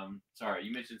 sorry,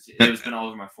 you mentioned it's been all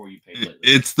over my For You page lately.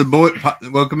 It's the boy.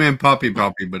 Welcome in, Poppy,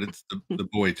 but it's the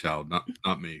boy child,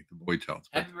 not me. The boy child.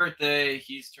 Happy birthday.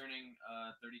 He's turning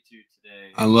 32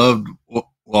 today. I loved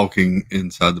walking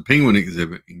inside the penguin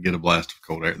exhibit and get a blast of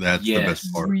cold air. That's the best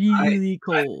Yes. part. Really I went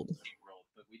cold. to SeaWorld,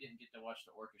 but we didn't get to watch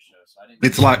the Orca show, so I didn't get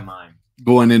It's to see like- the mime.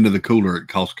 Going into the cooler at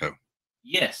Costco.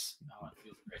 Yes. Oh, it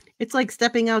feels great. It's like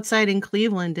stepping outside in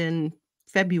Cleveland in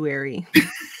February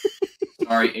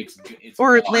Sorry, it's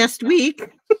or gone. last week.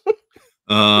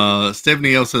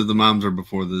 Stephanie L says the moms are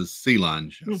before the Sea Lion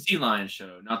show. Sea Lion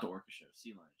show, not the Orca show.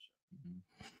 Sea Lion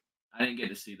show. I didn't get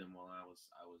to see them while I was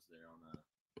there on a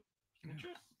school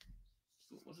trip.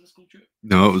 Was it a school trip?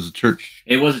 No, it was a church.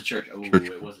 It was a church. Oh, Church.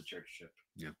 it was a church trip.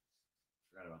 Yeah.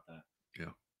 Forgot about that.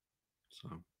 Yeah. So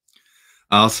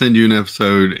I'll send you an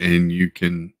episode, and you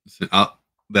can.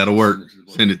 That'll work.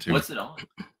 Send it to me. What's it on?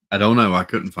 I don't know. I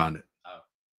couldn't find it.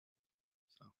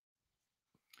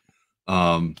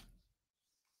 Oh.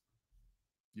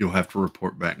 You'll have to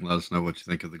report back and let us know what you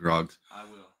think of the grogs. I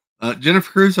will.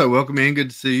 Jennifer Crusoe, welcome in. Good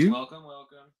to see you. Welcome.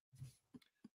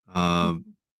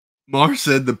 Mar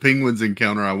said the penguins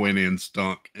encounter I went in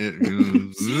stunk. It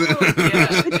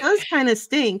does kind of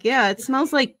stink. Yeah, it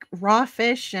smells like raw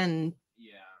fish and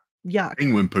yuck.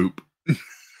 Penguin poop.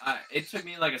 It took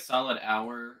me like a solid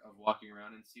hour of walking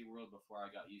around in SeaWorld before I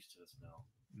got used to the smell.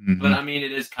 Mm-hmm. But I mean,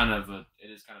 it is kind of a zoo,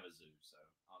 so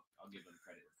I'll give them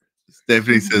credit.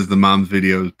 Stephanie says the mom's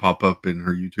videos pop up in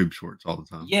her YouTube shorts all the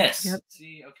time. Yes. Yep.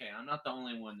 See, okay, I'm not the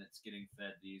only one that's getting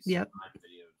fed these Yep.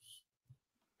 videos.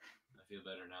 I feel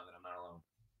better now that I'm not alone.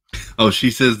 Oh, she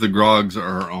says the grogs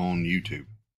are on YouTube.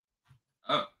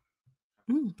 Oh.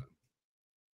 Mm.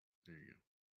 There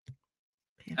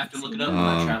you I have to look it up when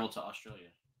I travel to Australia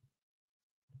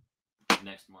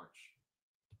next March.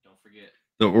 Don't forget.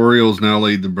 The Orioles now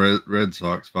lead the Red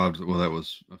Sox 5. Well, that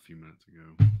was a few minutes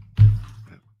ago.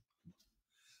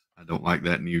 I don't like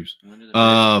that news. When do the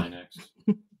Braves play next?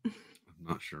 I'm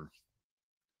not sure.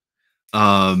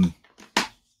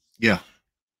 Yeah.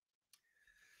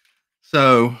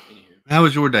 So, how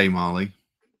was your day, Molly?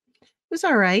 It was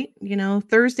all right. You know,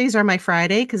 Thursdays are my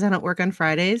Friday because I don't work on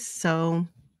Fridays, so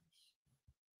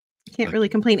can't really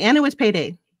complain. And it was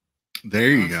payday. There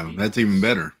you go. That's even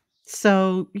better.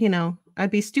 So, you know,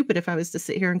 I'd be stupid if I was to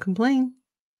sit here and complain.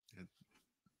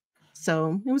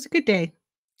 So it was a good day.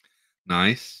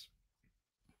 Nice.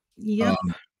 Yep.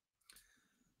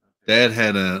 Dad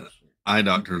had a eye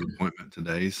doctor's appointment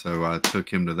today, so I took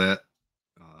him to that.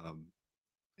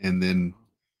 And then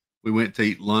we went to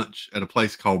eat lunch at a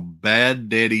place called Bad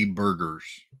Daddy Burgers.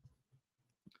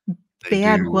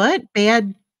 Bad what?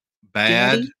 Bad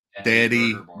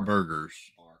Daddy Burgers.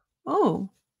 Oh.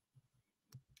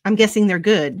 I'm guessing they're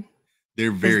good.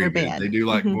 They're very good. Bad. They do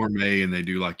like gourmet, and they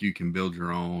do like you can build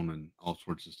your own and all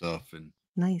sorts of stuff. And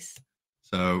nice.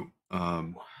 So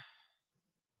mom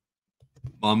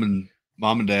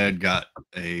and dad got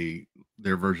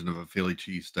their version of a Philly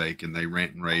cheesesteak, and they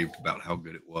rant and raved about how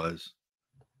good it was.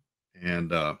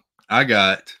 And I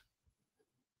got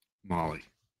Molly.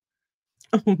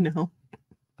 Oh no.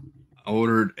 I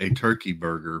ordered a turkey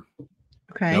burger.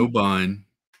 Okay. No bun.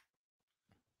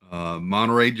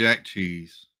 Monterey Jack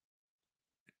cheese.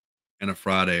 And a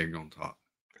fried egg on top.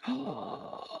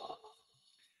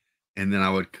 And then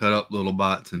I would cut up little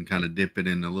bites and kind of dip it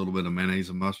in a little bit of mayonnaise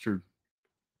and mustard.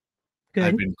 Good.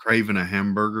 I've been craving a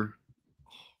hamburger.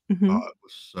 Oh, it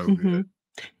was so good.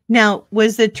 Now,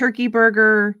 was the turkey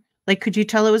burger, like, could you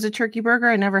tell it was a turkey burger?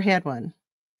 I never had one.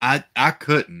 I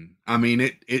couldn't. I mean,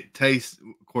 it tastes,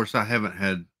 of course, I haven't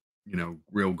had,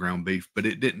 real ground beef, but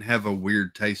it didn't have a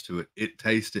weird taste to it. It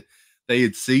tasted, they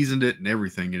had seasoned it and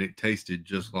everything, and it tasted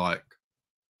just like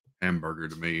hamburger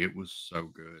to me. It was so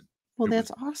good. Well,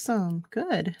 that's awesome.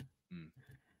 Good.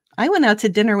 I went out to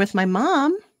dinner with my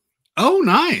mom. Oh,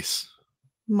 nice.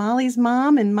 Molly's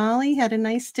mom and Molly had a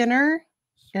nice dinner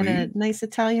at a nice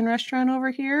Italian restaurant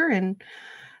over here. And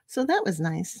so that was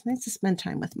nice. Nice to spend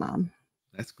time with mom.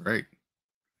 That's great.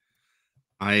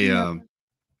 I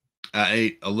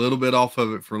ate a little bit off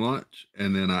of it for lunch,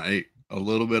 and then I ate a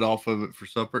little bit off of it for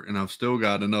supper, and I've still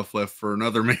got enough left for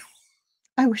another meal.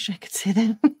 I wish I could say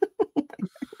that. I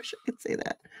wish I could say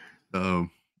that. So,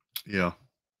 yeah.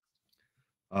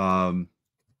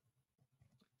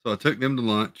 So I took them to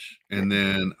lunch, and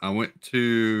then I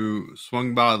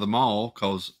swung by the mall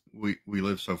because we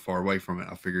live so far away from it.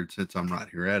 I figured since I'm right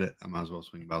here at it, I might as well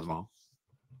swing by the mall.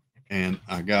 And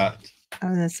I was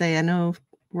going to say, I know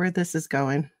where this is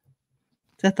going.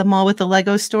 Is that the mall with the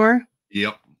Lego store?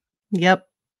 Yep. I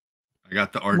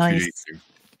got the R2D2. Nice.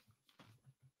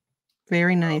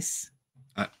 Very nice.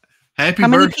 Happy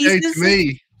birthday to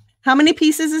me. How many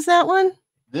pieces is that one?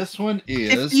 This one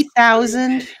is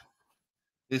 50,000.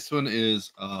 This one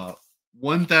is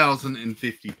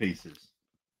 1,050 pieces.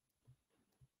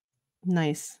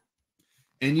 Nice.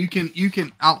 And you can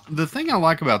the thing I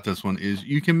like about this one is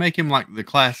you can make him like the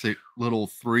classic little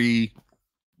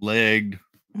 3-legged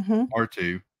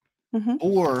R2,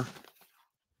 or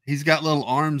he's got little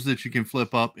arms that you can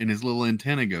flip up, and his little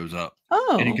antenna goes up.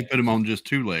 Oh, and you can put him on just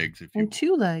 2 legs if you want.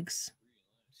 2 legs.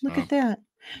 Look at that.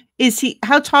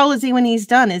 How tall is he when he's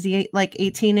done? Is he like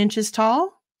 18 inches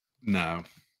tall? No,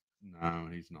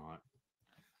 he's not.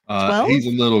 12? He's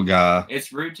a little guy.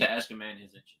 It's rude to ask a man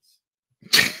his inches.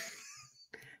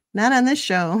 Not on this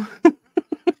show. Not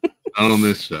on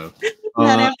this show.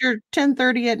 Not after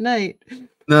 10:30 at night.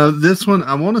 No, this one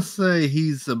I want to say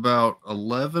he's about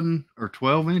 11 or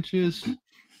 12 inches.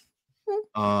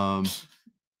 Let me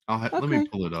Okay.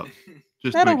 pull it up.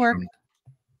 Just That'll make work. sure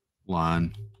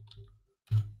I'm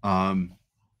line.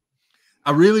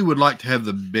 I really would like to have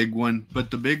the big one, but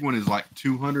the big one is like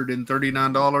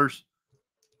 $239.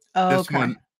 Oh, This okay.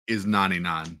 one is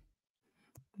 $99.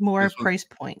 More this one- price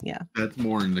point. Yeah. That's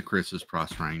more in the Chris's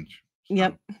price range. So,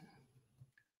 Yep.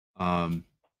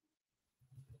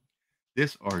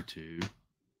 This R2 is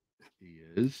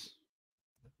here.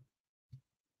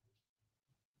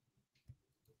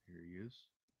 He is.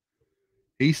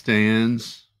 He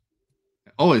stands.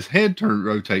 Oh, his head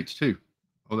rotates too.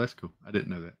 Oh, that's cool. I didn't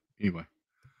know that. Anyway,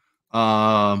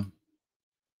 That's what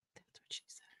she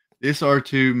said. this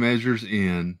R2 measures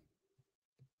in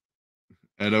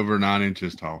at over 9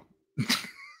 inches tall.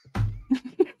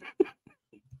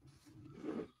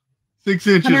 6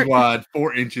 inches 100 wide,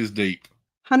 4 inches deep.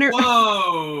 100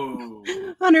 Whoa!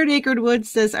 100 Acre Woods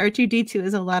says R2D2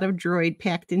 is a lot of droid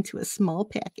packed into a small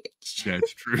package.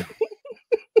 That's true.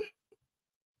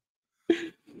 Yeah,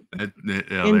 And there you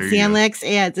go. Zanlax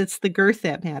adds, it's the girth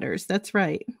that matters. That's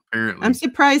right. Apparently, I'm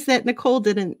surprised that Nicole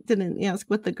didn't ask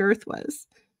what the girth was.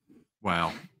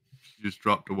 wow. She just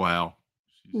dropped a wow.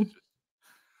 She's just,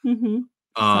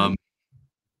 Mm-hmm.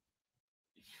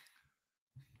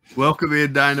 welcome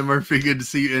in, Dinah Murphy. Good to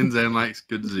see you. And Zanlax,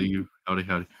 good to see you. Howdy,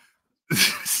 howdy.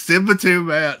 Simba 2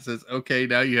 Matt says, okay,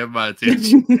 now you have my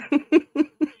attention.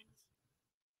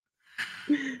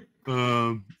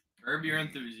 Curb your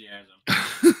enthusiasm.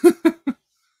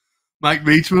 Mike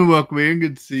Beachman, welcome in.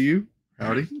 Good to see you.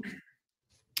 Howdy.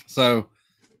 So,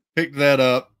 picked that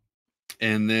up,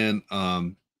 and then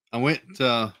I went.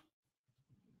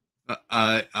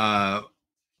 I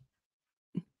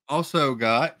also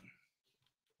got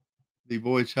the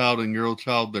boy child and girl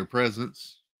child their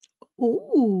presents.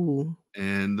 Ooh.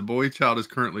 And the boy child is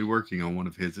currently working on one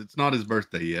of his. It's not his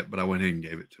birthday yet, but I went ahead and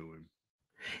gave it to him.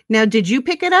 Now, did you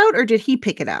pick it out or did he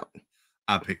pick it out?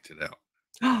 I picked it out.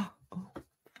 Oh,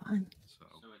 fun. So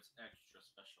it's extra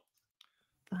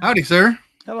special. Howdy, sir.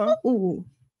 Hello. Ooh.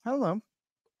 Hello.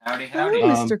 Howdy, Hello, howdy.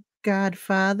 Mr.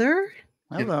 Godfather.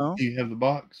 Hello. Do you have the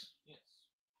box? Yes.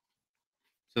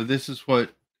 So this is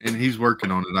what, and he's working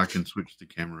on it. I can switch the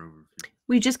camera over.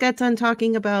 We just got done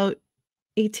talking about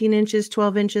 18 inches,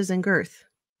 12 inches in girth.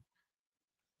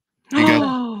 He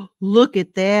got, Look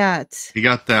at that. he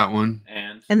got that one.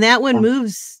 And that one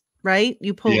moves, right?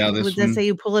 You pull, Yeah, this would that one. say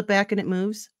you pull it back and it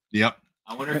moves? Yep.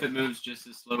 I wonder if it moves just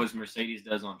as slow as Mercedes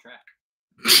does on track.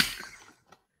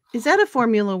 Is that a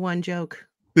Formula One joke?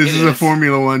 This It is a is.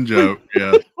 Formula One joke.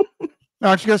 Yeah.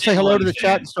 Aren't you going to say People hello to the understand.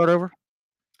 chat and start over?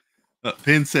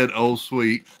 Penn said, "Oh,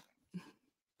 sweet."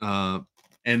 And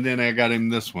then I got him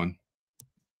this one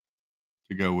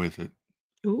to go with it.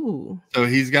 Ooh. So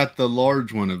he's got the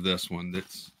large one of this one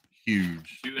that's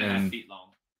huge. 2.5 feet long.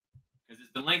 Because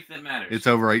it's the length that matters. It's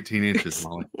over 18 inches,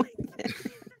 Molly.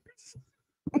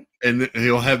 And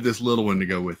he'll have this little one to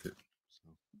go with it.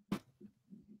 So,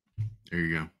 there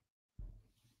you go.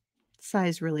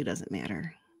 Size really doesn't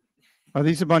matter. Are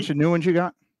these a bunch of new ones you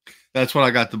got? That's what I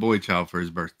got the boy child for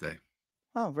his birthday.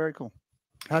 Oh, very cool.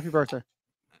 Happy birthday.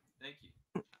 Thank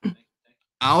you. Thank you.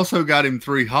 I also got him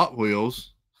 3 Hot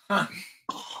Wheels I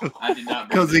did not.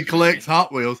 because he collects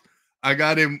Hot Wheels. I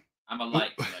got him I'm a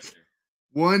light collector.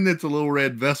 one that's a little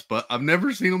red Vespa. I've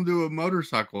never seen him do a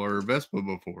motorcycle or a Vespa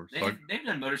before. They've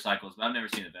done motorcycles, but I've never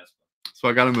seen a Vespa. So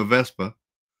I got him a Vespa.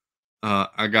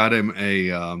 I got him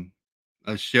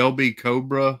a Shelby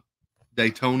Cobra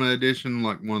Daytona edition,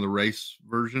 like one of the race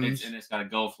versions. And it's got a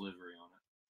Gulf livery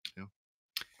on it.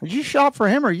 Did you shop for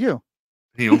him or you?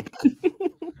 Him.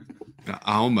 I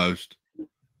almost.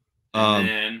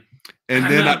 And And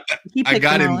then He I picked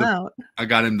got them him all out. I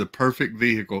got him the perfect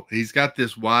vehicle. He's got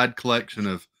this wide collection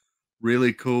of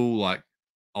really cool, like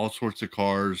all sorts of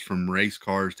cars, from race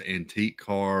cars to antique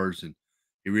cars, and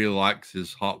he really likes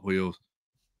his Hot Wheels.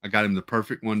 I got him the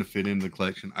perfect one to fit in the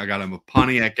collection. I got him a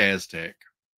Pontiac Aztec.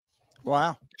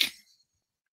 Wow.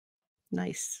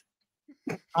 Nice.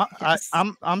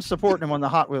 I'm supporting him on the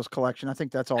Hot Wheels collection. I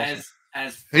think that's awesome.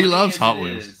 as He funny loves as Hot it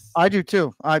Wheels. is- I do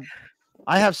too. I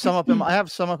have some up in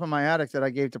my attic that I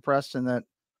gave to Preston that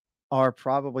are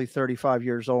probably 35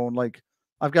 years old. Like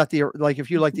I've got if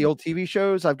you like the old TV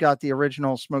shows, I've got the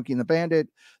original Smokey and the Bandit,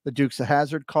 the Dukes of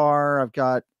Hazzard car. I've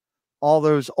got all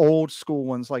those old school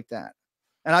ones like that.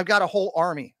 And I've got a whole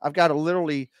army. I've got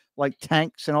literally like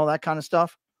tanks and all that kind of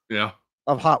stuff Yeah.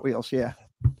 of Hot Wheels. Yeah.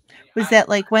 Was that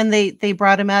like when they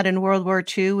brought him out in World War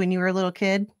II when you were a little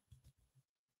kid?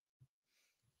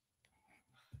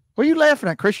 What are you laughing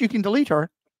at, Chris? You can delete her.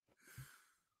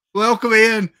 Welcome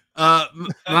in.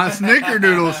 My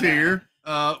snickerdoodle's here.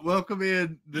 Welcome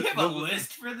in. You have a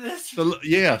list for this?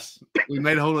 Yes, we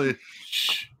made a whole list.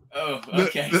 Oh,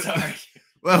 okay. Sorry.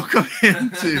 Welcome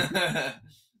into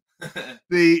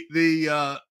the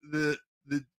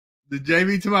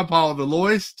Jamie to my Paul, the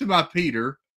Lois to my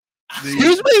Peter.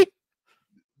 Excuse me?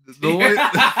 The Lois,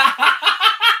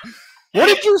 What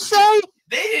did you say?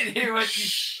 They didn't hear what you.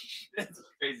 That's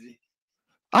crazy.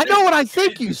 I know what I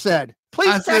think you said. Please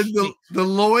I said text me. the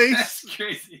Lois. That's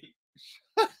crazy.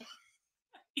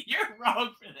 You're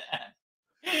wrong for that.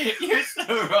 You're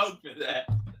so wrong for that.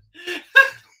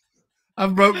 I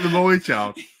broke the boy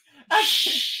child.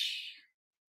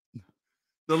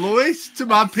 The Lois to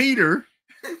my Peter.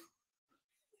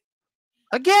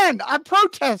 Again, I'm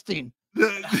protesting.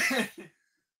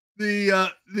 The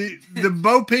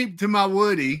Bo Peep to my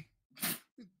Woody.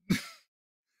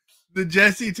 The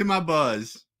Jesse to my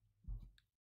Buzz.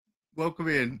 Welcome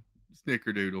in,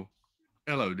 Snickerdoodle.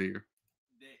 Hello, dear.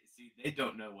 They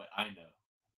don't know what I know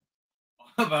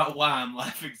about why I'm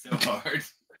laughing so hard.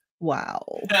 Wow.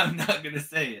 I'm not gonna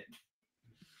say it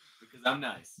because I'm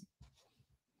nice.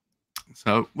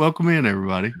 So, welcome in,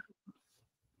 everybody.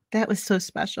 That was so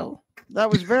special. That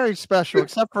was very special,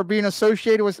 except for being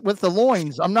associated with the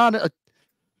loins. I'm not a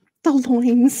The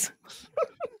loins.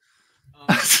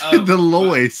 The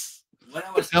Lois. What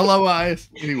I was Lois.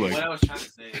 Anyway, what I was trying to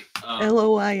say.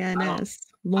 Loins.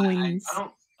 Loins. I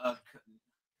don't.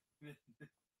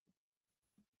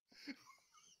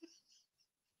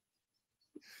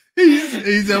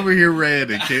 he's over here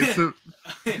red and can't.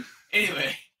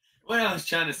 Anyway, what I was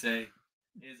trying to say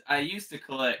is I used to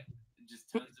collect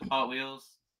just tons of Hot Wheels,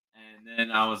 and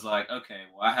then I was like, okay,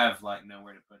 well, I have like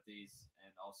nowhere to put these,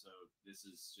 and also this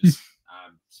is just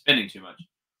I'm spending too much.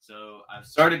 So I've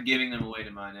started giving them away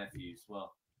to my nephews.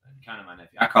 Well, kind of my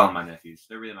nephew. I call them my nephews.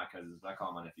 They're really my cousins, but I call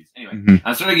them my nephews. Anyway,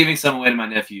 I started giving some away to my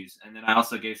nephews, and then I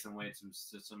also gave some away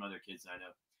to some other kids that I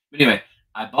know. But anyway,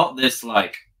 I bought this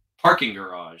like parking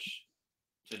garage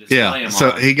to display them so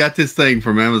on. he got this thing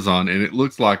from Amazon, and it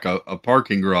looks like a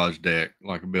parking garage deck,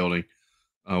 like a building,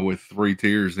 with 3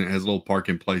 tiers, and it has little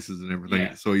parking places and everything.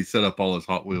 Yeah. So he set up all his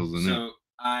Hot Wheels in it. So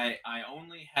I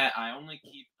only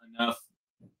keep enough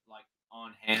like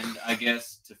on hand, I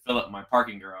guess, to fill up my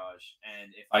parking garage.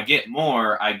 And if I get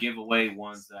more, I give away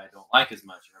ones that I don't like as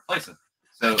much and replace them.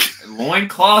 So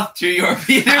loincloth to your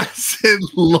Peter. I said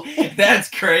Lois. That's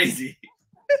crazy.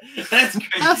 That's crazy.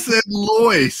 I said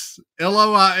Lois.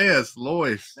 Lois.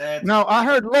 Lois. No, I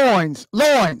heard loins.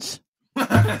 Loins.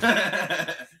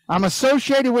 I'm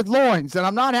associated with loins, and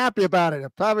I'm not happy about it.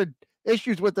 I'm having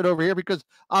issues with it over here because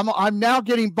I'm now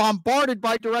getting bombarded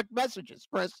by direct messages,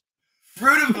 Chris.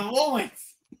 Fruit of the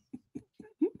loins.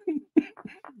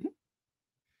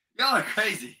 Y'all are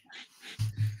crazy.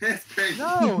 That's crazy.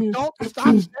 No, don't stop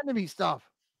sending me stuff.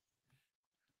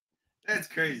 That's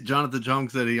crazy. Jonathan Jong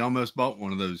said he almost bought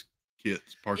one of those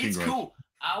kits. Parking It's garage. cool.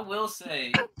 I will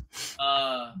say, it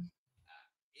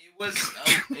was.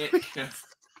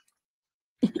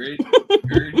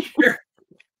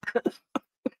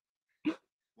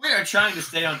 We are trying to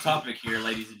stay on topic here,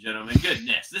 ladies and gentlemen.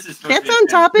 Goodness, this is supposed That's to be on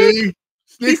topic. See?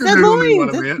 He said Snickerdoodle knew what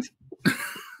I loins. meant.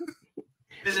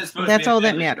 This is supposed That's to be a all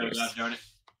that family show, matters. gosh darn it.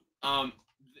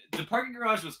 The parking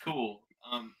garage was cool.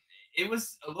 It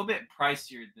was a little bit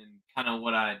pricier than kind of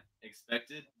what I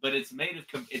expected, but it's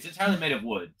entirely made of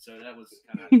wood, so that was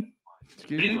kind of. But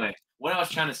Excuse me? anyway, what I was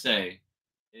trying to say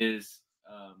is,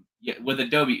 with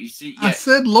Adobe, you see, I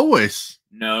said Lois.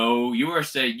 no, you were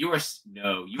saying I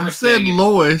said saying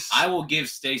Lois. I will give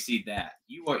Stacy that.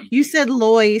 You said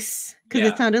Lois because Yeah.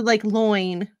 it sounded like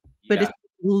loin, but yeah. it's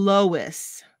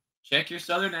Lois. Check your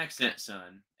southern accent,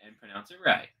 son, and pronounce it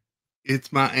right.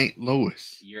 It's my Aunt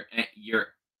Lois. You're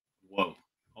whoa.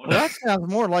 Hold Well, on. that sounds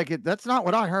more like it. That's not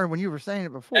what I heard when you were saying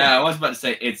it before. I was about to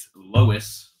say it's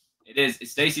Lois. It is.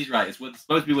 Stacy's right. It's supposed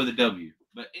to be with a W.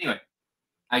 But anyway,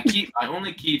 I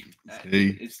only keep.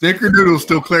 See, Snickerdoodle's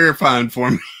still clarifying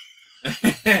for me.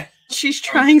 She's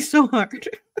trying so hard.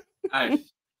 Alright.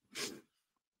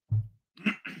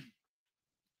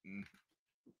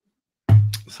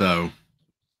 So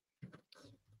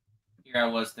Here I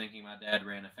was thinking my dad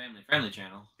ran a family-friendly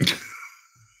channel.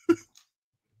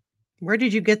 Where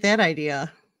did you get that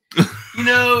idea? You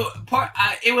know,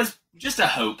 it was just a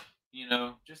hope. You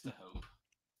know, just a hope.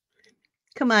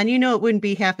 Come on, you know it wouldn't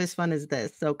be half as fun as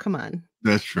this. So come on.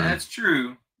 that's true. That's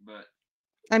true, but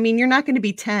I mean, you're not going to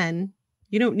be 10.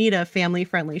 You don't need a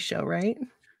family-friendly show, right?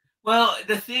 well,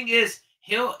 the thing is,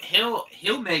 he'll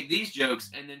make these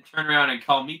jokes and then turn around and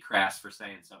call me crass for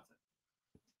saying something.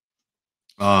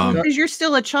 Because you're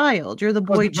still a child. You're the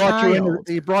boy He brought you child.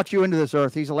 he brought you into this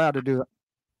earth. He's allowed to do that.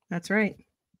 That's right.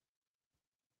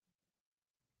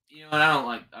 You know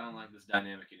what? I don't like this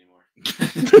dynamic anymore.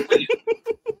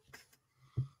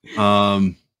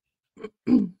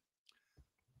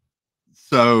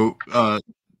 So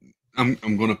I'm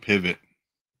going to pivot.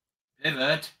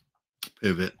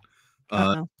 Pivot.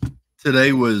 Uh-oh.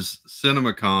 Today was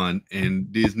CinemaCon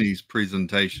and Disney's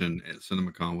presentation at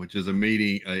CinemaCon, which is a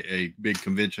meeting, a big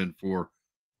convention for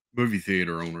movie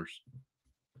theater owners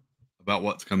about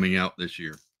what's coming out this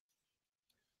year.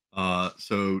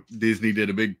 So Disney did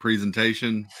a big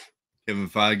presentation. Kevin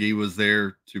Feige was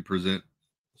there to present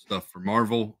stuff for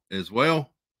Marvel as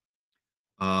well.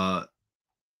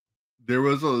 There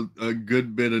was a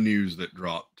good bit of news that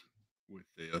dropped with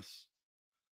this.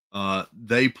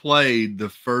 They played the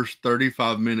first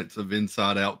 35 minutes of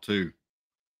Inside Out 2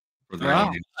 for the Wow.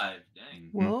 audience. Dang.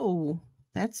 Whoa,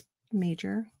 that's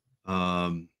major.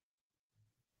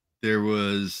 There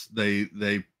was they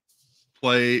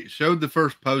showed the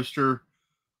first poster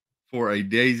for a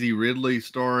Daisy Ridley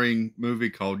starring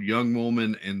movie called Young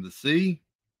Woman and the Sea.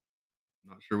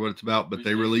 Not sure what it's about, but Who's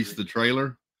they Daisy released the Ridley?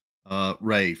 trailer.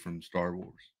 Rey from Star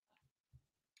Wars.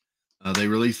 They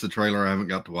released the trailer. I haven't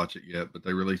got to watch it yet, but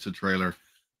they released the trailer.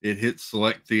 It hits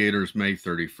select theaters May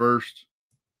 31st.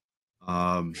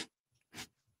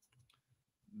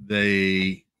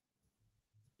 They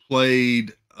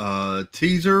played a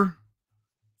teaser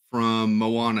from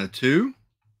Moana 2.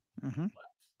 Mm-hmm.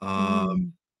 Why are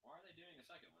they doing a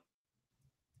second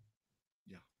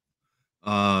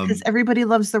one? Because everybody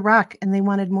loves The Rock and they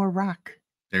wanted more Rock.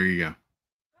 There you go.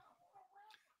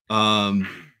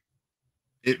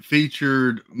 It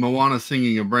featured Moana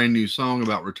singing a brand new song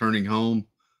about returning home.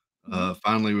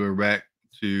 Finally, we're back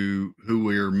to who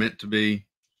we're meant to be,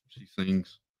 she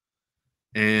sings.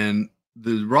 And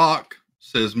The Rock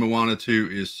says Moana 2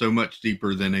 is so much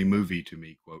deeper than a movie to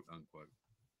me, quote unquote.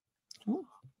 Ooh.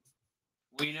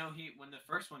 Well, you know, when the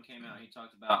first one came out, he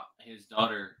talked about his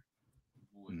daughter,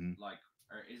 Mhm. I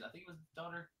think it was his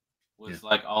daughter, was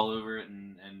like all over it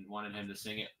and wanted him to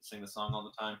sing the song all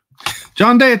the time.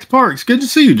 John Day at the Parks. Good to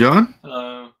see you, John.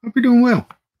 Hello. Hope you're doing well.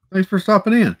 Thanks for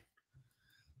stopping in.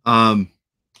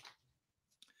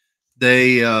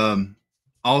 They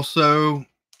also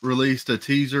released a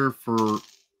teaser for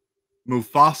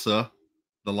Mufasa,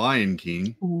 the Lion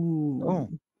King.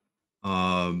 Ooh.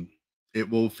 Oh. It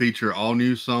will feature all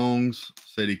new songs.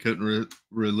 Said he couldn't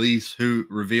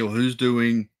reveal who's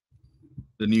doing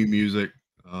the new music.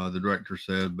 The director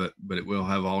said, but it will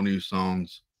have all new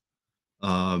songs.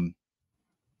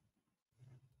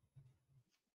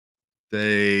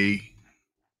 They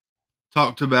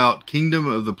talked about Kingdom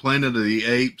of the Planet of the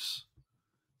Apes.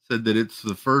 Said that it's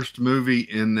the first movie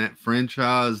in that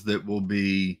franchise that will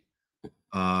be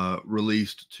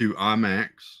released to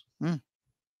IMAX.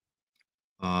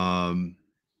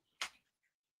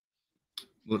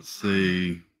 Let's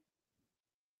see.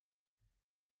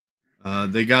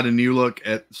 They got a new look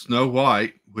at Snow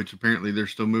White, which apparently they're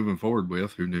still moving forward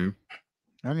with. Who knew?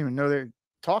 I don't even know they're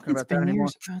talking It's about that been anymore.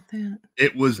 years about that.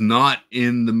 It was not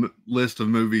in the list of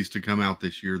movies to come out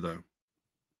this year, though.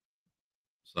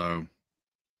 So,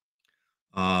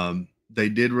 they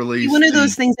did release One of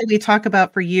those things that we talk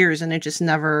about for years, and it just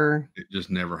never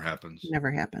happens.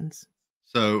 Never happens.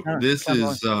 So Oh, this come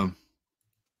is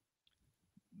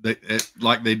they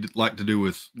like to do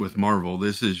with Marvel.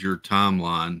 This is your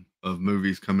timeline of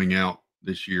movies coming out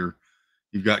this year.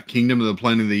 You've got Kingdom of the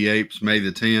Planet of the Apes, May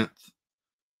the 10th.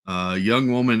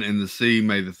 Young Woman and the Sea,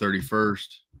 May the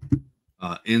 31st.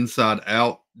 Inside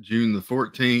Out, June the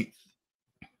 14th.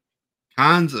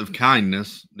 Kinds of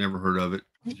Kindness, never heard of it,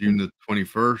 June the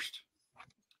 21st.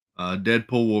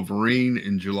 Deadpool Wolverine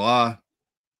in July.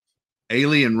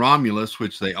 Alien Romulus,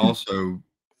 which they also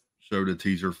showed a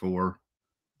teaser for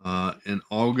in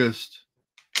August.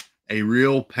 A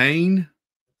Real Pain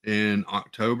in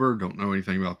October. Don't know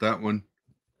anything about that one.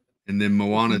 And then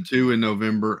Moana 2 in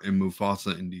November and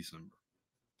Mufasa in December.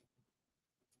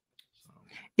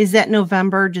 Is that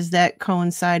November? Does that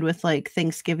coincide with like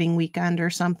Thanksgiving weekend or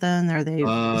something? Is it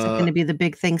going to be the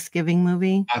big Thanksgiving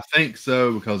movie? I think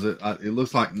so, because it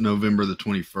looks like November the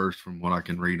 21st from what I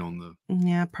can read on the.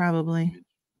 Yeah, probably.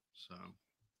 So.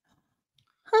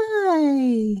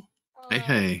 Hi.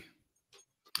 Hey.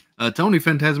 Tony,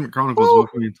 Phantasmic Chronicles.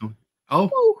 Welcome in, Tony.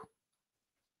 Oh.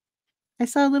 I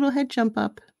saw a little head jump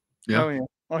up. Yeah. Oh, yeah.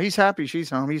 Well, he's happy she's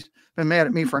home. He's been mad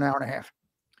at me for an hour and a half.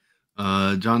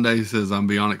 John Day says, I'm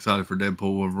beyond excited for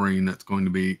Deadpool Wolverine. That's going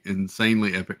to be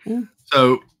insanely epic. Mm.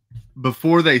 So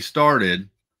before they started,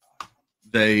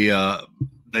 they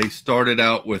started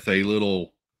out with a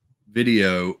little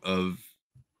video of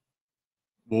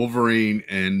Wolverine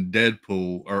and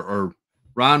Deadpool, or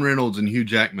Ryan Reynolds and Hugh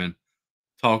Jackman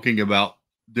talking about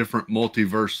different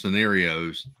multiverse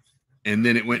scenarios, and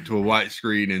then it went to a white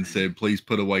screen and said, "Please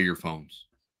put away your phones."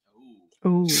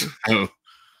 Oh, So,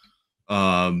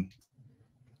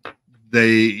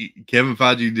 Kevin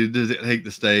Feige did take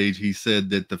the stage. He said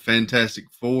that the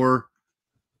Fantastic Four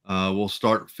will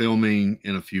start filming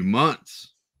in a few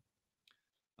months.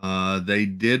 They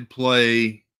did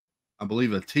play, I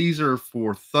believe, a teaser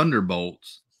for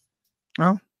Thunderbolts.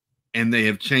 Oh. And they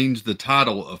have changed the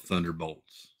title of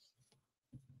Thunderbolts.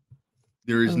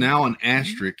 There is now an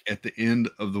asterisk at the end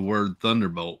of the word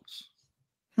Thunderbolts.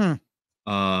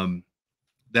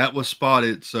 That was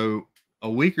spotted. So a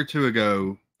week or two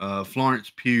ago,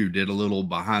 Florence Pugh did a little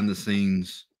behind the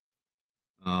scenes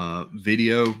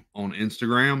video on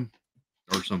Instagram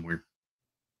or somewhere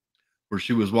where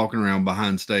she was walking around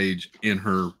behind stage in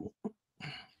her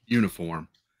uniform,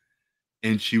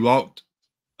 and she walked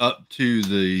up to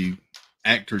the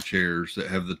actor chairs that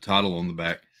have the title on the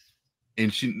back,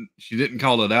 and she didn't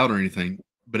call it out or anything,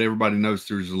 but everybody knows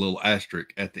there's a little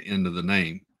asterisk at the end of the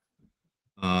name.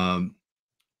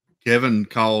 Kevin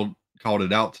called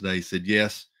it out today, said,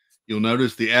 "Yes, you'll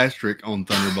notice the asterisk on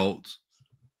Thunderbolts.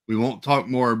 We won't talk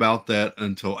more about that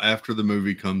until after the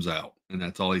movie comes out." And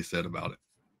that's all he said about it.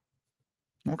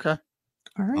 Okay.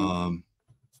 all right.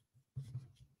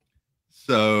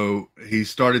 So he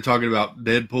started talking about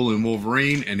Deadpool and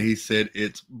Wolverine, and he said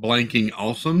it's blanking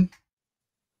awesome.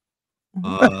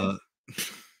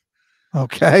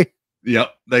 Okay.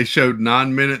 Yep. They showed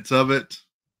 9 minutes of it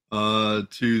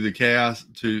to the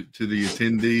cast, to the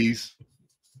attendees.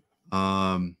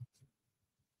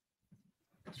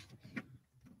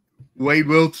 Wade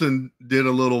Wilson did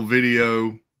a little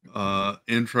video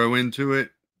intro into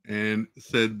it and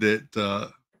said that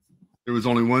there was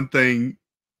only one thing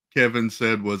Kevin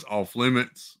said was off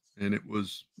limits, and it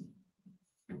was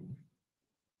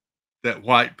that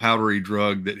white powdery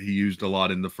drug that he used a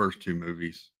lot in the first two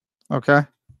movies. Okay.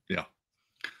 Yeah.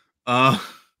 Can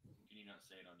you not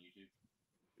say it on YouTube?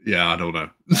 Yeah, I don't know.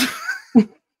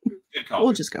 Good call.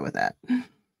 We'll just go with that.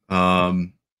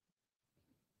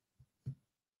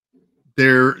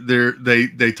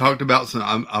 They talked about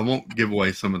some. I won't give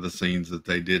away some of the scenes that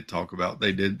they did talk about.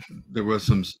 There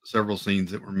was several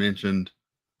scenes that were mentioned.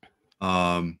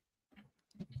 At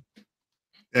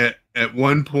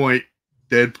one point,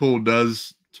 Deadpool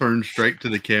does turn straight to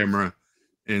the camera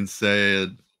and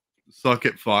said, "Suck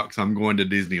it, Fox. I'm going to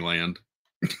Disneyland."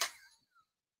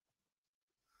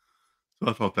 So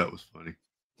I thought that was funny.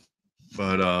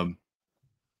 But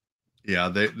yeah,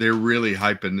 they're really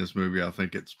hyping this movie. I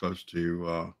think it's supposed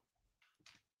to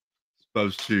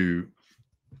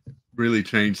really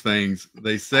change things.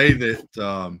 They say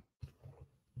that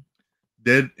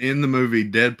in the movie,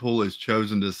 Deadpool is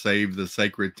chosen to save the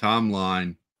sacred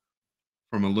timeline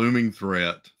from a looming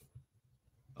threat.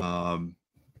 And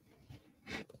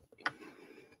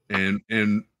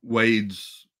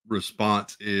Wade's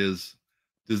response is,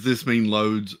 "Does this mean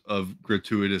loads of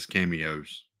gratuitous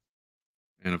cameos?"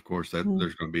 And of course, there's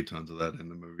going to be tons of that in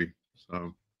the movie.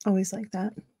 So Always like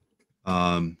that.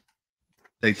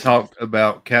 They talked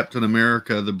about Captain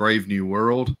America: The Brave New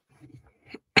World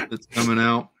that's coming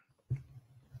out.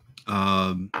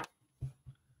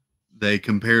 They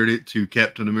compared it to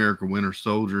Captain America: Winter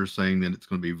Soldier, saying that it's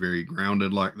going to be very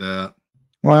grounded like that.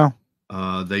 Wow.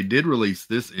 They did release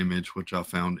this image, which I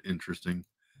found interesting.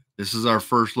 This is our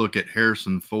first look at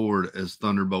Harrison Ford as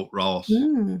Thunderbolt Ross.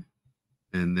 And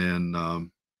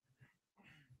then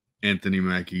Anthony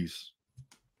Mackie's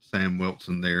Sam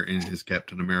Wilson there in his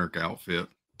Captain America outfit.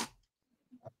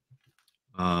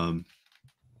 And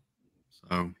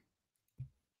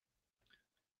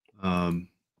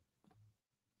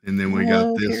then we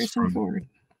got this Harrison from Ford.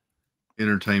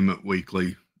 Entertainment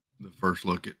Weekly,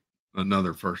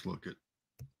 another first look at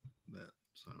that.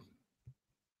 So,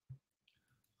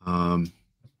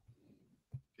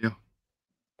 yeah,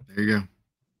 there you go.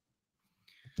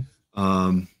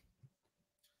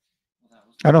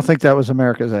 I don't think that was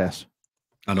America's ass.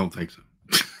 I don't think so.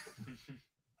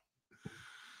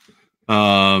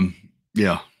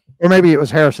 Yeah. Or maybe it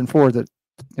was Harrison Ford that,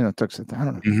 took it. I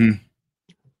don't know. Mm-hmm.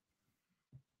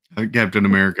 Captain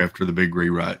America after the big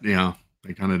rewrite. Yeah,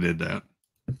 they kind of did that.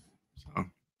 So,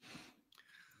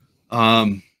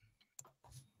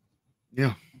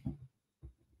 yeah.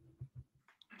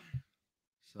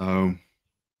 So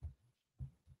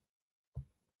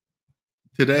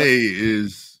today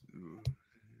is,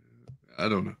 I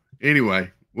don't know.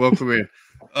 Anyway, welcome in.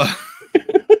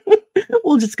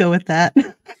 We'll just go with that.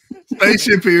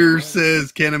 Spaceship here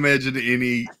says, "Can't imagine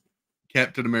any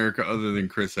Captain America other than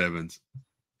Chris Evans."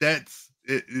 That's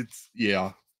it. It's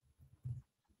yeah.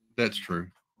 That's true.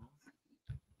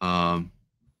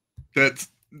 That's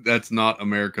not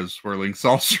America's swirling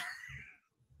saucer.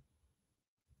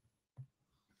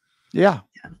 Yeah.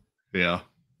 Yeah.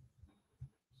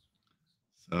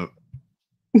 So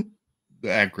the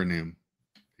acronym.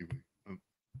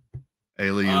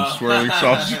 Alien swirling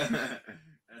saucer.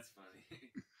 That's funny.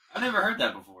 I've never heard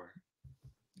that before.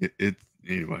 It's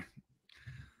anyway.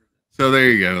 So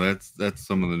there you go. That's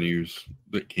some of the news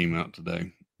that came out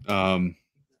today. Well,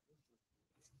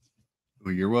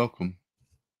 you're welcome.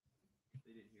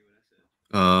 They didn't hear what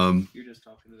I said. You're just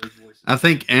talking to those voices. I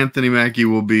think Anthony Mackie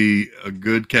will be a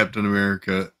good Captain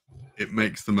America. It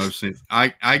makes the most sense.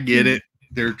 I get it.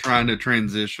 They're trying to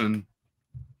transition,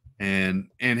 and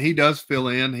he does fill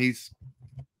in. He's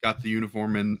got the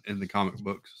uniform in the comic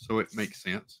books, so it makes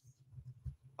sense.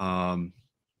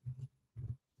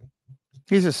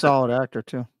 He's a solid actor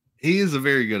too. He is a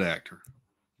very good actor.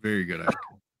 Very good actor.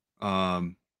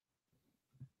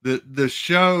 The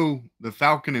show, the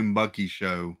Falcon and Bucky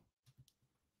show,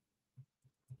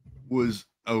 was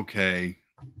okay.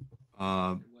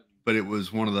 But it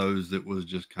was one of those that was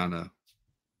just kind of,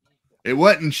 it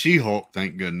wasn't She-Hulk,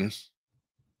 thank goodness.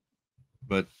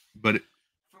 But it,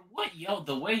 for what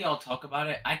the way y'all talk about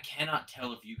it, I cannot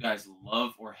tell if you guys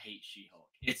love or hate She-Hulk.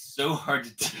 It's so hard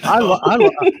to tell. I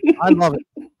love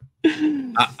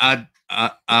it.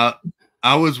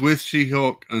 I was with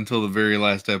She-Hulk until the very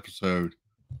last episode,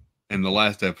 and the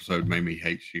last episode made me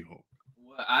hate She-Hulk.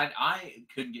 Well, I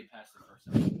couldn't get past the first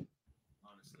episode,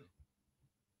 honestly.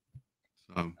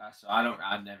 So I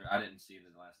didn't see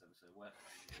the last episode. What?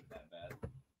 It that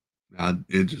bad?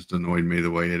 It just annoyed me the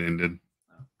way it ended.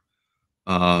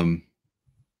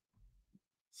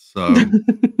 So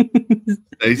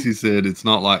Stacy said it's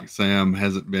not like Sam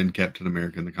hasn't been Captain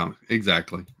America in the comics.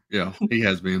 Exactly. Yeah, he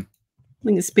has been. I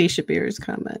think it's Spaceship Ears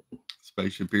comment.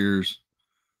 Spaceship Ears.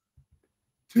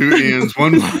 2 ends,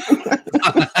 1.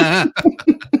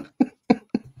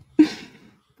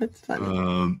 That's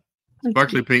funny.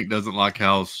 Sparkly Pink doesn't like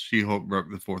how She-Hulk broke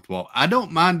the fourth wall. I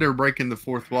don't mind her breaking the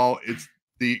fourth wall. It's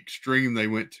the extreme they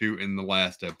went to in the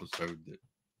last episode that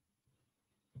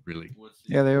really.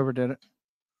 Yeah, they overdid it.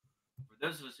 For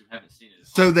those of us who haven't seen it,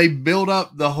 so they build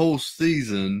up the whole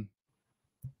season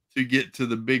to get to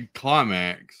the big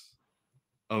climax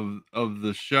of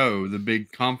the show, the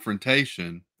big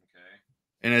confrontation. Okay.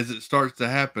 And as it starts to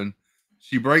happen,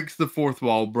 she breaks the fourth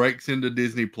wall, breaks into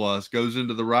Disney Plus, goes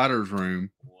into the writer's room.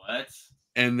 What?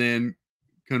 And then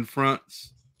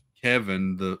confronts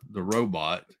Kevin, the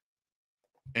robot.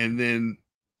 And then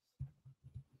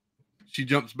she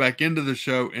jumps back into the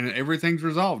show and everything's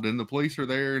resolved and the police are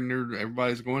there and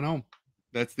everybody's going home.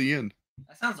 That's the end.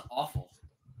 That sounds awful.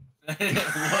 What?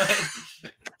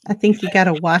 I think you got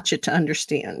to watch it to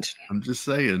understand. I'm just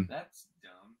saying. That's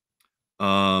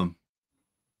dumb.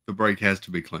 The break has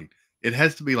to be clean. It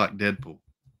has to be like Deadpool.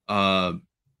 So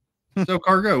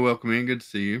Cargo, welcome in. Good to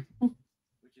see you.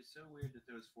 Which is so weird that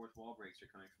those fourth wall breaks are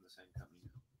coming from the same company.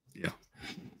 Yeah.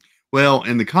 Well,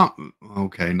 in the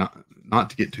okay, not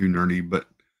to get too nerdy, but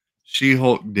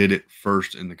She-Hulk did it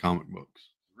first in the comic books.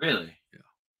 Really? Yeah.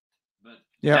 But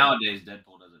yeah. Nowadays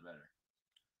Deadpool does it better.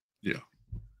 Yeah.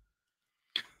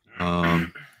 I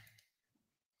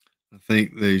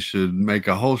think they should make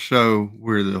a whole show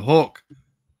where the Hulk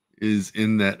is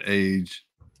in that age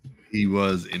he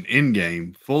was in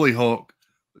Endgame, fully Hulk,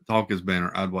 but talk is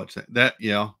banner. I'd watch that.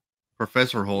 Yeah,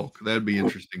 Professor Hulk. That'd be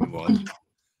interesting to watch.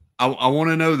 I want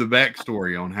to know the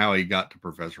backstory on how he got to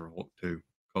Professor Hulk too,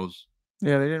 because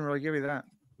yeah, they didn't really give you that.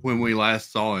 When we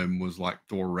last saw him was like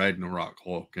Thor Ragnarok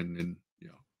Hulk, and then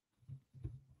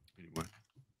anyway.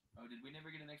 Oh, did we never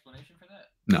get an explanation for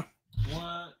that? No.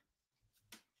 What?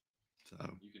 So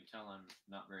you can tell I'm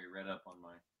not very read up on my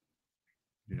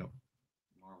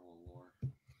Marvel lore.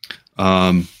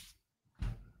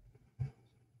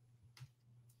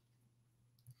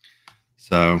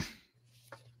 So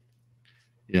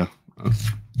yeah.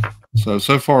 So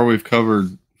far we've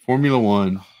covered Formula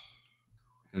One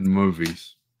and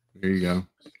movies. There you go.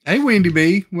 Hey, Wendy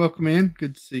B, welcome in.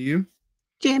 Good to see you.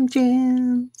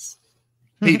 Jams.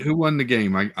 Pete, who won the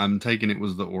game? I'm taking it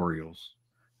was the Orioles.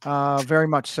 Very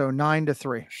much so.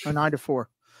 9-3 or 9-4.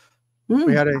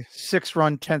 We had a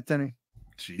 6-run 10th inning.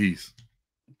 Jeez.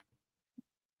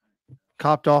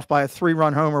 Copped off by a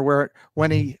 3-run homer where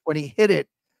when he hit it,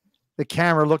 the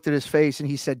camera looked at his face and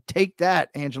he said, "Take that,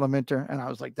 Angela Minter." And I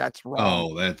was like, "That's wrong.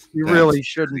 Oh, that's really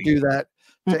shouldn't do that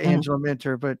to Angela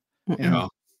Minter." But no,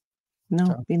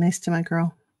 be nice to my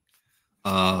girl.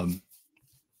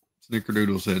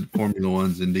 Snickerdoodle said Formula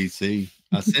One's in DC.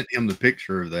 I sent him the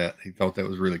picture of that. He thought that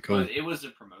was really cool. But it was a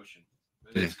promotion.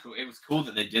 But it's cool. It was cool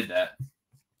that they did that.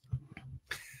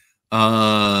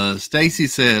 Stacy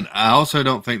said, I also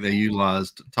don't think they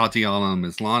utilized Tatiana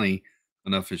Maslany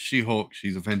enough as She-Hulk.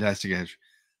 She's a fantastic actress.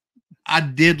 I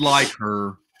did like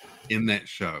her in that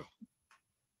show,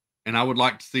 and I would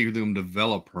like to see them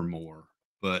develop her more.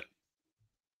 But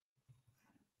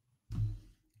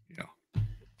yeah,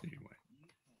 anyway,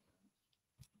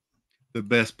 the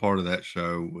best part of that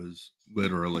show was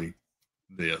literally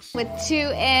this. With 2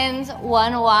 N's,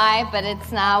 1 Y, but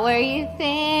it's not where you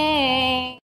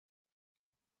think.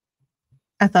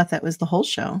 I thought that was the whole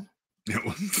show. It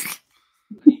was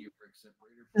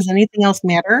Does anything else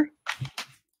matter?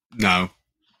 no.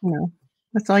 No.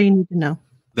 That's all you need to know.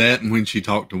 That and when she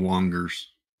talked to Wongers.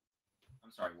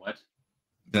 I'm sorry, what?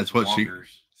 That's what Wongers.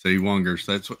 she. See, Wongers.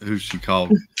 That's who she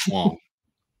called Wong.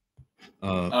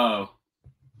 Oh,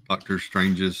 Doctor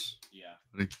Strange's.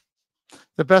 yeah.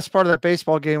 The best part of that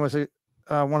baseball game was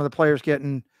one of the players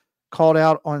getting called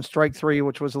out on strike 3,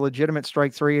 which was a legitimate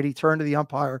strike 3, and he turned to the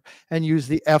umpire and used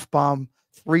the F-bomb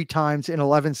 3 times in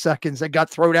 11 seconds and got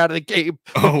thrown out of the game.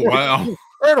 Oh wow!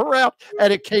 Right around,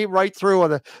 and it came right through.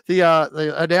 And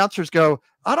the announcers go,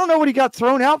 I don't know what he got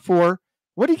thrown out for.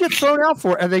 What did he get thrown out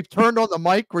for? And they turned on the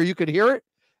mic where you could hear it,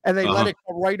 and they let it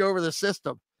go right over the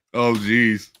system. Oh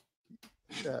geez.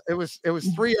 Yeah, it was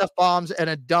 3 F-bombs and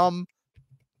a dumb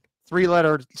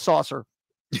 3-letter saucer.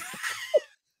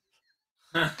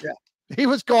 Yeah, he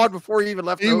was gone before he even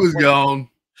left. He was gone.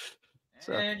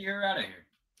 So- And you're out of here.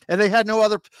 And they had no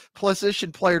other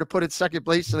position player to put at second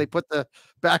base, so they put the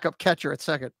backup catcher at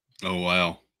second. Oh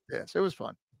wow. Yes, it was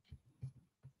fun.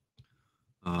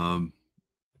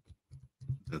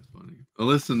 That's funny.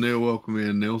 Alyssa Neil, welcome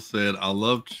in. Neil said, I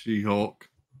loved She-Hulk.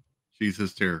 She's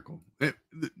hysterical.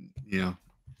 Yeah.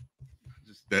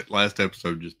 Just that last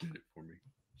episode just did it for me.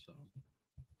 So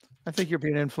I think you're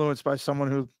being influenced by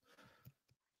someone who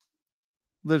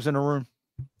lives in a room.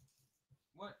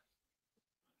 What?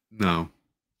 no.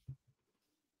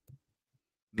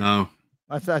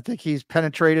 I think he's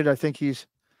penetrated. I think he's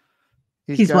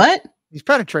He's got- what? He's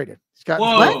penetrated. He's got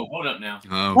Whoa, What? hold up now.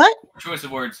 Oh. What? Choice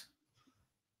of words.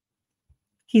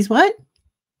 He's what?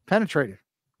 penetrated.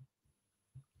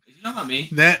 Is he talking about me?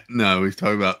 No, he's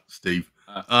talking about Steve.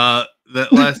 That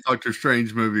last Doctor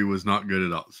Strange movie was not good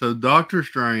at all. So Doctor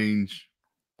Strange,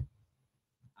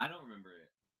 I don't remember it.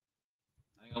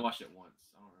 I think I watched it once.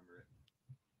 I don't remember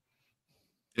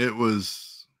it.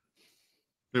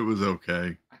 it was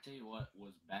okay. I tell you what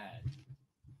was bad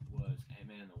was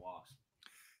Ant-Man and the Wasp.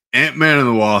 Ant-Man and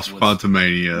the Wasp: Was-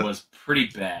 Quantumania Was pretty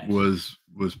bad. was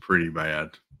pretty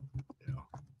bad. Yeah.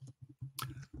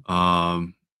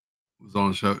 Was on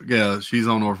the show. Yeah, she's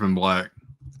on Orphan Black.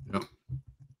 Yep.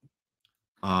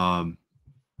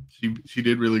 She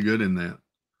did really good in that.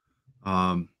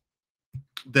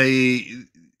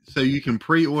 So you can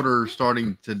pre-order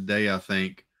starting today, I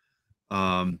think.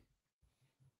 Moon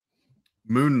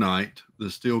Knight, the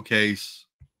steel case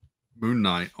Moon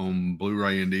Knight on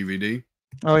Blu-ray and DVD.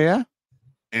 Oh yeah.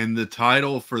 And the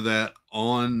title for that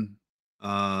on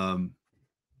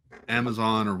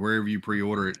Amazon or wherever you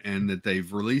pre-order it, and that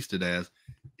they've released it as,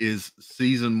 is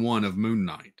season 1 of Moon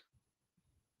Knight.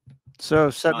 So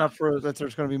setting up for that,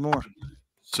 there's going to be more.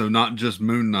 So not just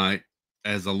Moon Knight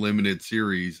as a limited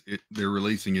series, they're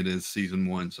releasing it as season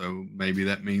 1. So maybe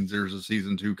that means there's a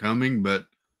season 2 coming, but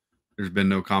there's been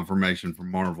no confirmation from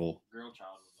Marvel. Girl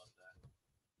Child would love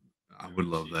that. I would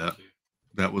love that.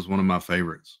 That was one of my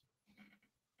favorites.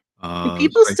 Do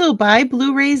people still buy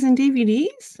Blu-rays and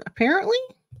DVDs? Apparently.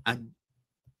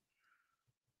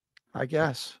 I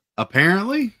guess.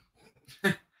 Apparently.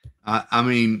 I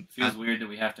mean, Feels weird that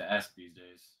we have to ask these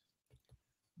days.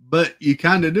 but you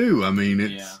kind of do. I mean,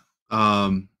 it's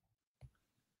Yeah.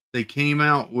 they're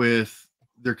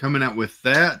coming out with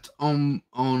that on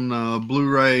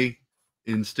Blu-ray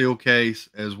in steel case,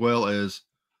 as well as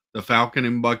the Falcon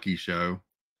and Bucky show,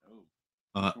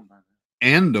 Oh.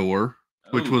 Andor,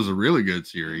 which Oh. was a really good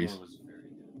series, Andor was very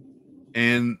good.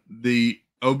 and the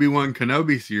Obi-Wan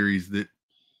Kenobi series that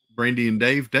Brandy and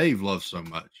Dave love so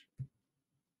much.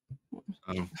 So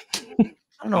I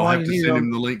don't know I'll why have you to need send them.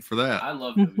 him the link for that. I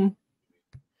love Mhm.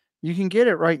 You can get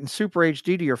it right in Super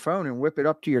HD to your phone and whip it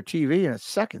up to your TV in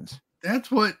seconds. That's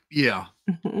what, yeah,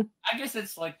 Mhm. I guess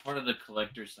it's like part of the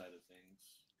collector side of things.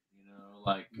 You know,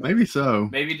 like maybe so.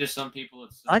 maybe to some people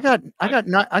it's. I got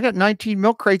 19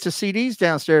 milk crates of CDs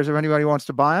downstairs. If anybody wants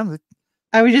to buy them,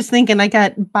 I was just thinking, I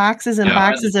got boxes and Yeah.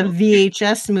 boxes of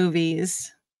VHS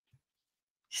movies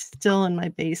still in my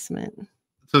basement.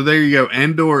 So there you go.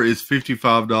 Andor is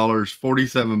 $55,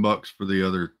 $47 for the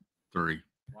other 3.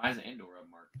 Why is Andor up,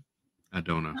 Mark? I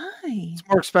don't know. Why? it's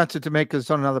more expensive to make because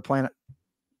it's on another planet.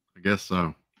 I guess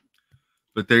so.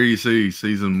 But there you see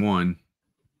season 1.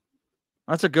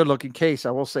 That's a good looking case.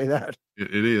 I will say that.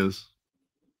 It is.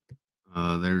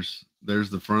 There's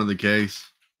the front of the case,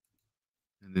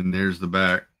 and then there's the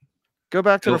back. Go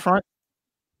back to the Yep. front.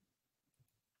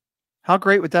 How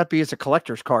great would that be as a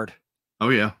collector's card? Oh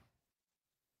yeah.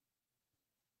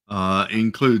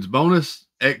 Includes bonus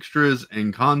extras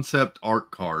and concept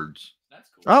art cards. That's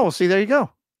cool. Oh, well, see, there you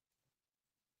go.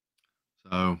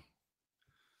 So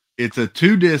it's a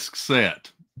 2-disc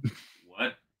set.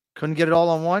 What? Couldn't get it all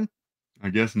on one. I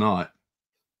guess not.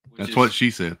 Which That's is- what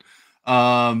she said.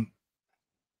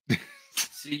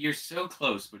 See, you're so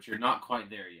close, but you're not quite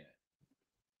there yet.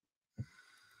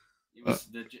 It was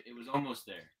it was almost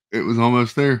there. It was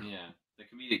almost there. Yeah, the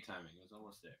comedic timing was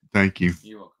almost there. Thank you.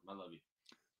 You're welcome. I love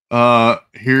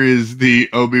you. Here is the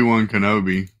Obi-Wan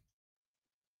Kenobi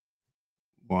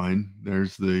one.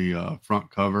 There's the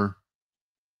front cover,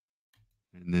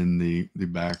 and then the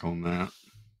back on that.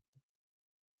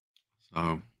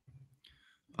 So,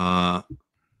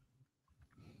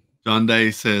 John Day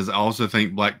says, I also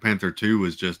think Black Panther 2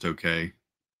 was just okay,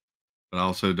 but I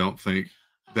also don't think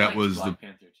I that liked was Black the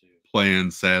Panther too.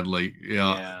 plan. Sadly,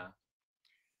 yeah.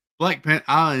 Black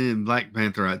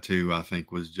Panther 2, I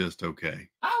think, was just okay.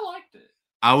 I liked it.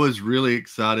 I was really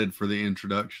excited for the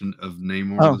introduction of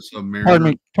Namor Oh, the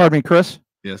Submariner. Pardon me, Chris.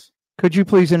 Yes. Could you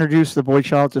please introduce the boy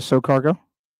child to So Cargo?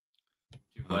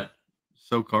 Do what?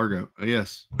 So Cargo.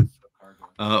 Yes.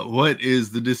 Cargo. What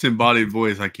is the disembodied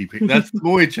voice I keep hearing? That's the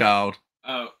boy child.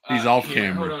 Oh, he's off here,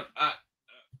 camera. Hold on.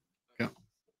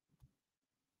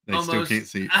 They still can't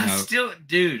see. I'm No. still,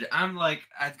 dude. I'm like,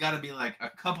 I've got to be like a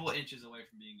couple inches away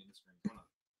from being in the screen. Hold on.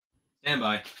 Stand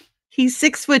by. He's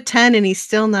 6'10" and he's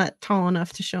still not tall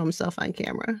enough to show himself on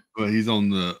camera. Well, he's on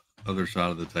the other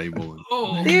side of the table.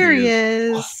 Oh, There he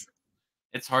is.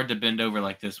 It's hard to bend over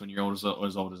like this when you're as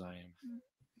old as I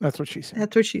That's what she said.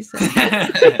 That's what she said.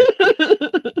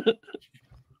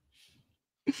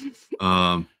 am.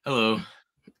 Um. Hello.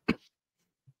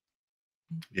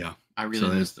 Yeah. I really So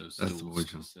miss that's- those that's the stools boy to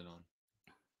child. sit on.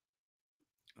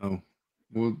 Oh.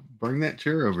 Well, bring that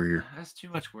chair over here. That's too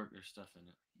much work. There's stuff in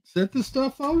it. Set the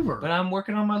stuff over. But I'm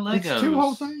working on my Legos. It's 2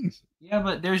 whole things. Yeah,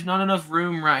 but there's not enough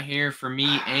room right here for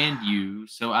me and you,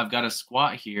 so I've got to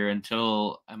squat here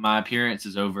until my appearance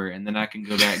is over, and then I can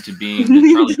go back to being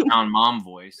the Charlie Brown mom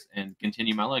voice and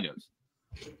continue my Legos.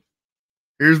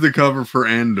 Here's the cover for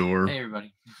Andor, Hey,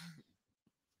 everybody.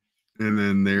 and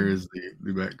then there is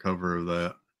the back cover of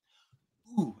that.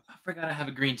 Ooh, I forgot I have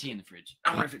a green tea in the fridge. I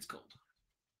wonder if it's cold.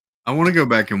 I want to go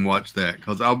back and watch that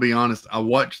because I'll be honest, I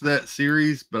watched that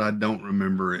series, but I don't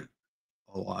remember it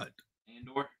a lot.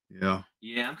 Andor? Yeah.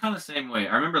 Yeah, I'm kind of the same way.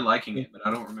 I remember liking it, but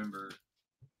I don't remember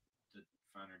the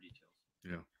finer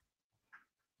details.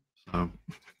 So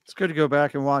It's good to go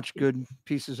back and watch good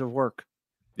pieces of work.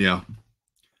 yeah,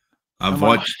 I'm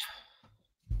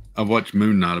I've watched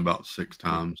Moon Knight about 6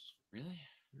 times. Really?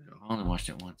 Yeah. I only watched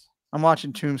it once. I'm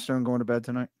watching Tombstone going to bed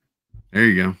tonight. There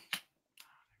you go.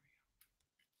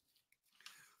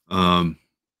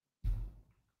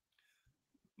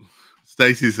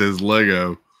 Stacy says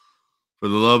Lego. For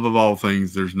the love of all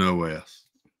things, there's no S.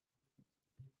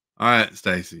 All right,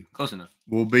 Stacy. Close enough.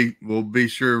 We'll be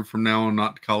sure from now on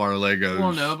not to call our Legos.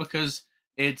 Well, no, because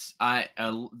it's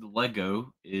the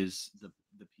Lego is the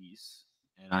piece,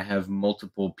 and I have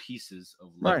multiple pieces of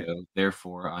Right. Lego.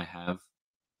 Therefore, I have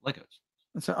Legos.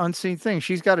 It's an unseen thing.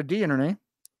 She's got a D in her name.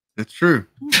 It's true.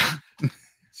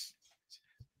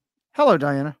 Hello,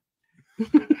 Diana.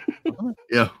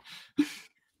 Yeah.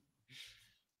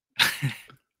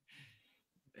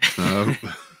 So,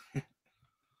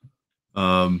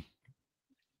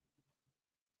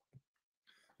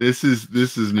 this is I new.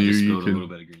 just You spilled a little can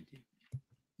bit of green tea.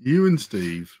 you and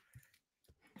Steve.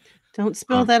 Don't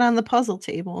spill that on the puzzle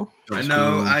table. Don't I spill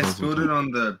know. on I puzzle spilled tape. it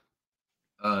on the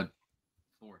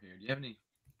floor here. Do you have anything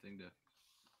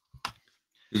to?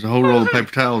 There's a whole roll of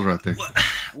paper towels right there.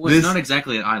 Well, This- it's not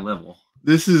exactly at eye level.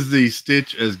 This is the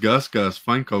Stitch as Gus Gus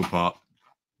Funko Pop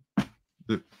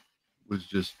that was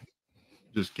just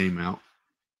came out.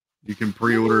 You can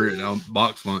pre-order it on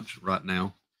Box Lunch right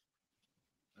now.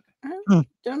 I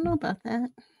don't know about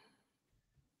that.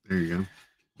 There you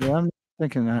go. Yeah, I'm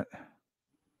thinking that.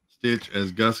 Stitch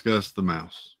as Gus Gus the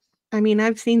mouse. I mean,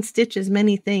 I've seen Stitch as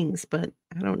many things, but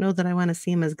I don't know that I want to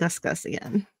see him as Gus Gus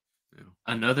again.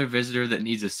 Another visitor that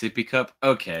needs a sippy cup.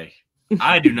 Okay,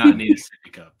 I do not need a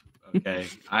sippy cup. Okay,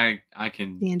 I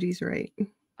can. Angie's right.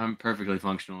 I'm perfectly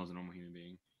functional as a normal human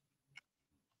being.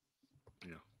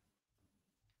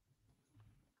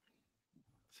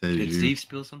 Says Did you. Steve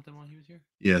spill something while he was here?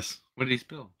 Yes, What did he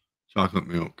spill? chocolate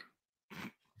milk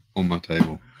on my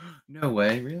table. No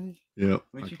way, really? Yep.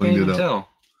 But I you can't cleaned even it up. tell.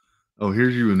 Oh,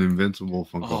 here's you an Invincible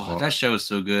Funko Oh, Pop. that show is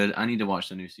so good. I need to watch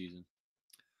the new season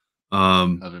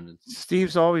Um, of Invincible.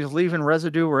 Steve's always leaving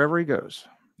residue wherever he goes.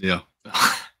 yeah.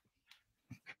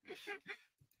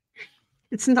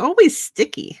 It's always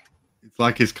sticky. It's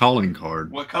like his calling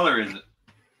card. What color is it?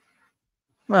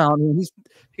 Well, I mean,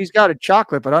 he's got a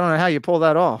chocolate, but I don't know how you pull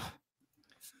that off.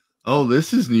 Oh,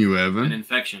 this is new, An Evan.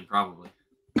 infection, probably.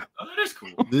 Oh, that is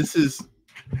cool. This is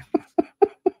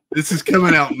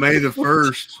coming out May the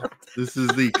 1st. This is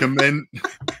the commend.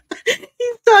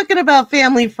 He's talking about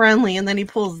family friendly, and then he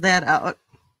pulls that out.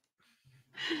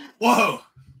 Whoa!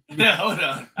 No, hold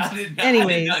on. I did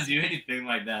Anyways. not do anything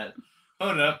like that.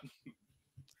 Hold up.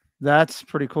 That's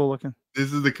pretty cool looking.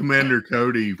 This is the Commander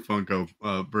Cody Funko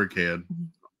Brickhead.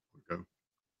 Funko.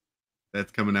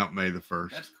 That's coming out May the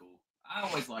 1st. That's cool. I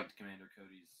always liked Commander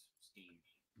Cody's scheme.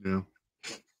 Yeah.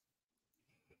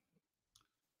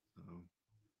 So,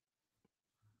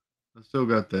 I still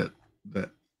got that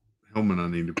helmet I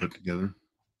need to put together.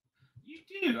 You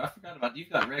do. I forgot about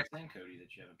you've got Rex and Cody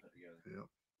that you haven't put together. Yep.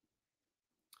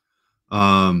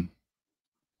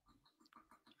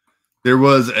 There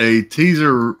was a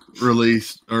teaser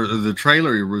released, or the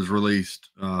trailer was released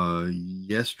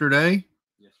yesterday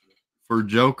Yes, sir. for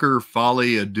Joker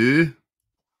Folie à Deux, I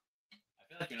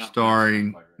feel like you're not starring. pronouncing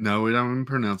it quite right. No, I'm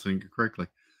pronouncing it correctly.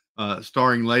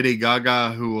 Starring Lady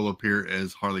Gaga, who will appear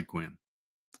as Harley Quinn.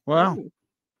 Wow.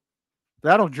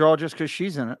 That'll draw just because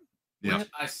she's in it. Yeah. Which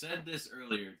I said this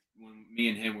earlier when me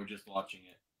and him were just watching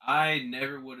it. I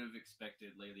never would have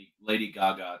expected Lady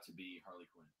Gaga to be Harley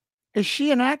Quinn. Is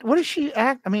she an act? What does she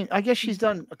act? I mean, I guess she's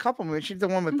done a couple movies. She's the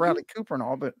one with Bradley Cooper and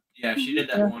all, but Yeah, she did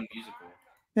that Yeah. one musical.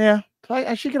 yeah,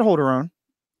 so she can hold her own.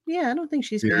 Yeah, I don't think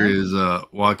she's Here bad. is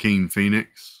Joaquin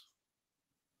Phoenix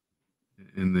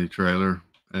in the trailer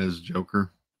as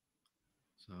Joker.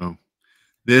 So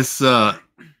this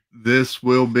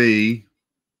will be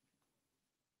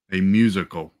a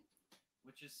musical.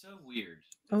 Which is so weird.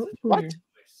 Oh, It's such a what? weird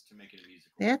choice to make it a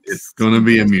musical. That's It's going to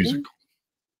be a interesting. musical.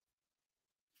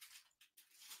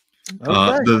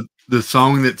 Okay. The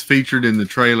song that's featured in the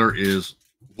trailer is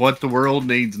 "What the World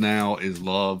Needs Now Is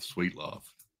Love, Sweet Love."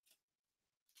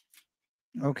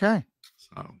 Okay.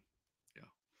 So,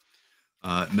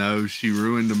 yeah. No, she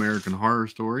ruined American Horror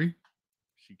Story.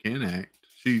 She can act.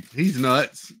 He's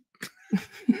nuts.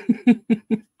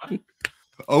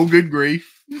 Oh, good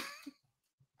grief.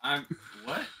 I'm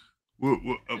what?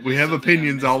 We have something I'm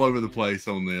opinions all missing over the here. place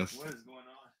on this. What is going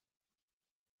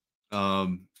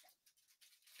on?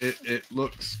 It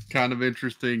looks kind of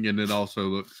interesting, and it also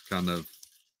looks kind of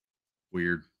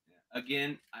weird.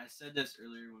 Again, I said this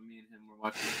earlier when me and him were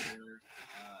watching the trailer.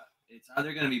 It's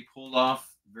either going to be pulled off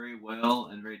very well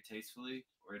and very tastefully,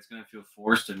 or it's going to feel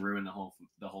forced and ruin the whole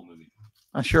movie.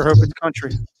 I sure hope it's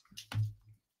country.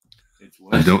 It's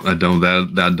I what?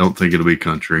 don't think it'll be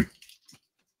country.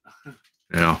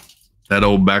 Yeah, that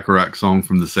old Bacharach song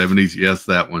from the 70s. Yes,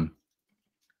 that one.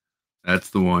 That's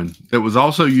the one that was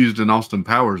also used in Austin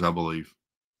Powers, I believe.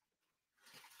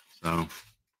 So,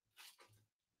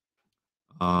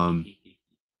 That's what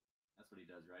he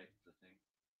does, right? The thing.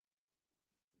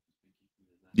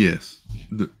 yes,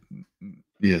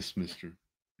 yes, Mister.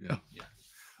 Yeah,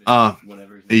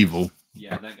 Whatever. his name is. evil.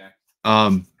 Yeah, that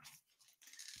guy.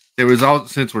 There was all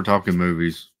since we're talking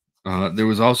movies. There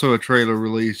was also a trailer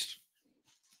released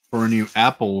for a new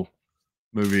Apple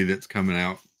movie that's coming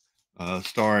out,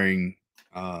 starring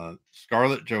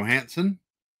Scarlett Johansson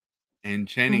and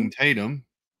Channing Tatum.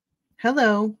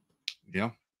 Hello.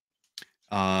 Yeah.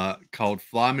 Called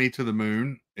Fly Me to the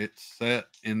Moon. It's set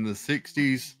in the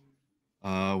 60s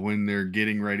when they're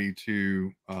getting ready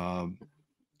to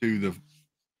do the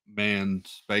manned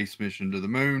space mission to the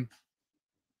moon.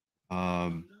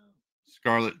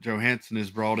 Scarlett Johansson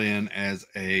is brought in as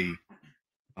a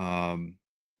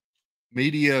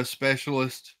media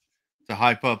specialist to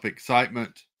hype up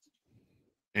excitement.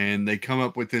 And they come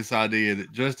up with this idea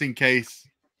that just in case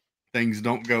things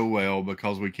don't go well,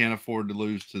 because we can't afford to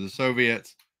lose to the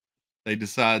Soviets, they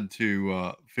decide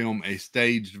to film a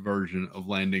staged version of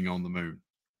landing on the moon,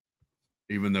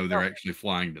 even though they're actually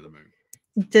flying to the moon.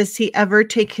 Does he ever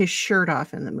take his shirt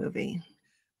off in the movie?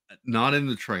 Not in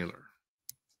the trailer,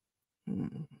 Hmm,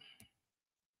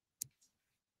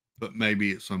 but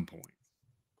maybe at some point.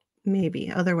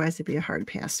 maybe. Otherwise, it'd be a hard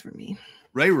pass for me.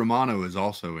 Ray Romano is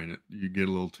also in it. You get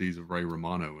a little tease of Ray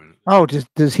Romano in it. Oh,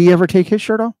 does he ever take his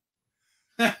shirt off?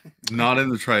 Not in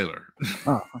the trailer.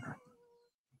 Oh,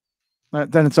 okay.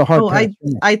 Then it's a hard Oh, pass. for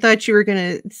me. I thought you were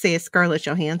going to say a Scarlett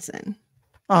Johansson.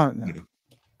 Oh, no.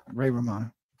 Ray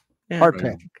Romano. Yeah, Hard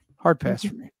Ray- pass. Hard pass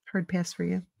for me. hard pass for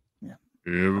you.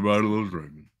 Everybody loves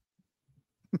Raymond.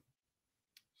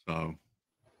 So,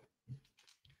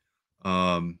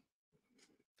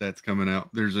 that's coming out.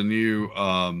 There's a new.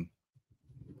 I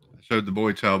showed the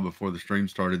boy child before the stream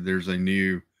started. There's a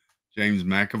new James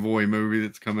McAvoy movie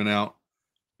that's coming out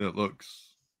that looks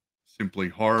simply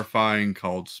horrifying,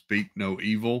 called Speak No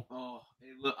Evil. Oh,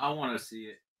 I want to see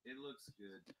it. It looks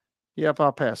good. Yep,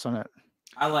 I'll pass on it.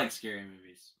 I like scary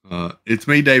movies. It's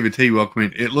me, David T.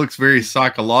 Welcoming. It looks very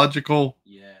psychological.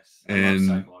 Yes, I love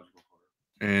psychological horror.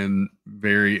 And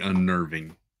very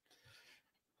unnerving.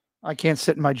 I can't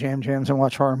sit in my jams and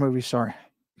watch horror movies. Sorry.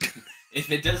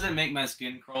 If it doesn't make my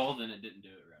skin crawl, then it didn't do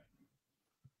it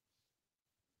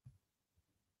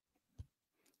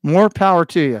right. More power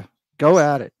to you. Go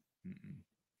at it.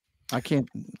 I can't.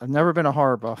 I've never been a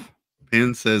horror buff.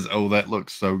 Penn says, "Oh, that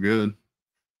looks so good."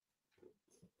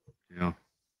 Yeah.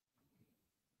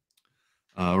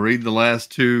 Read the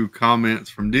last two comments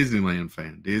from Disneyland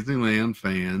fan. Disneyland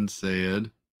fan said,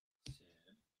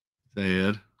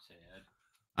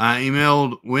 I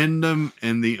emailed Wyndham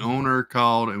and the owner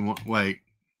called and wait,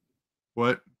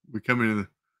 what? We come into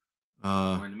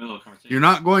We're in the middle of a conversation. You're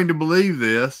not going to believe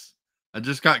this. I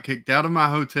just got kicked out of my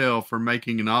hotel for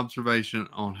making an observation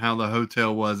on how the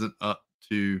hotel wasn't up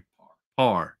to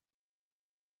par.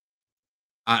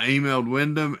 I emailed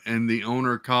Wyndham and the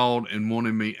owner called and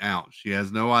wanted me out. She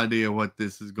has no idea what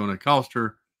this is going to cost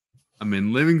her. I'm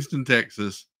in Livingston,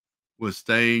 Texas, was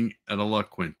staying at a La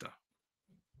Quinta.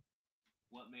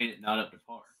 What made it not up to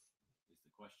par is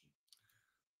the question.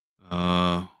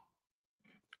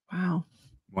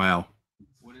 Wow.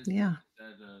 What is Yeah.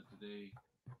 that?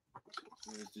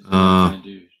 What does Disney trying to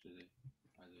do?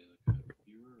 Are they like a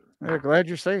viewer? Yeah, glad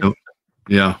you're safe. Nope.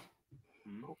 Yeah.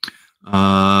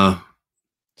 At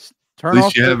Turn least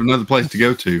off you have another place to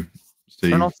go to,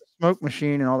 Steve. Turn off the smoke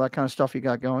machine and all that kind of stuff you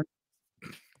got going.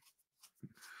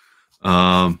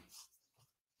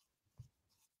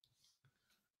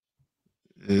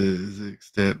 Is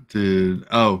accepted.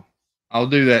 Oh, I'll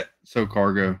do that. So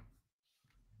cargo.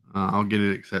 I'll get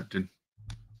it accepted.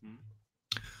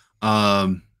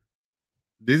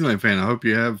 Disneyland fan, I hope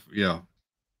you have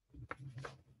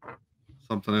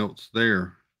something else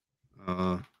there.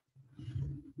 I'm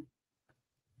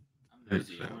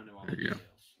nosy. I want to know all the There you go.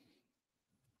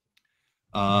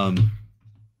 details.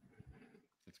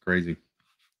 It's crazy.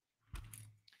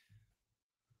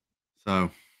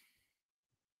 So,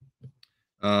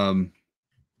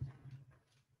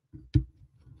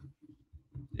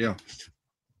 yeah.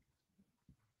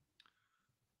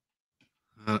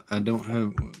 I don't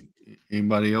have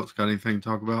anybody else got anything to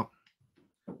talk about.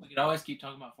 We could always keep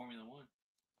talking about Formula One.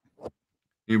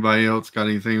 Anybody else got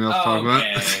anything else to talk about?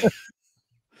 Okay.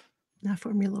 Not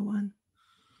Formula One.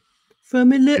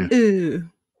 Formula U.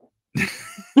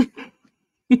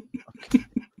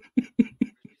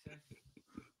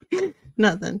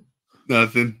 Nothing.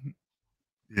 Nothing.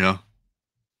 Yeah.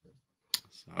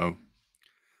 So,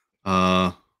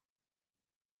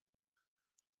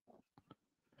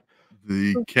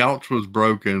 the couch was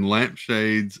broken.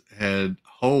 Lampshades had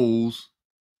holes,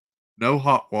 no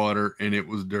hot water, and it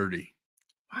was dirty.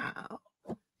 Wow.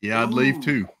 Yeah, I'd leave Ooh.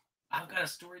 too. I've got a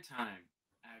story time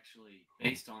actually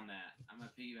based on that. I'm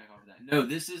gonna piggyback off of that. No,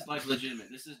 this is like legitimate.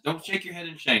 This is don't shake your head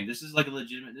in shame. This is like a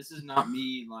legitimate. This is not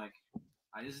me like.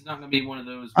 This is not gonna be one of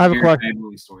those. I have a weird question.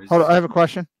 family stories. Hold on, I have a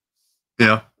question.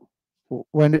 Yeah,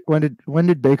 When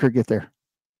did Baker get there?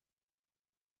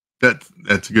 that's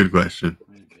a good question.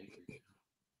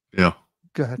 Yeah,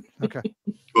 Go ahead. Okay.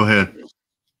 go ahead.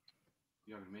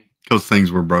 You talking to me? Those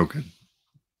things were broken.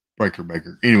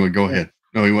 Baker. Anyway, go ahead.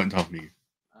 No, he wasn't talking to you.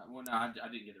 Well, no, I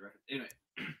didn't get the record. Anyway,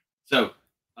 so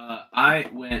I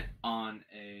went on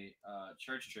a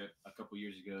church trip a couple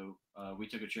years ago. We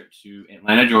took a trip to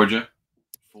Atlanta, Georgia,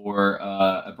 for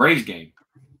a Braves game.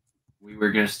 We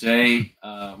were going to stay.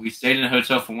 We stayed in a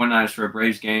hotel for one night for a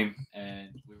Braves game,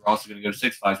 and we were also going to go to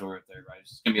Six Flags while we were there. Right,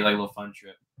 it's going to be like a little fun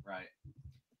trip, right?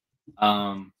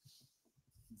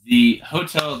 The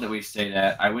hotel that we stayed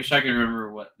at, I wish I could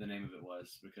remember what the name of it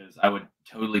was because I would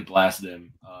totally blast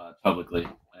them publicly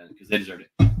because they deserved it.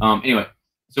 Anyway,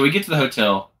 so we get to the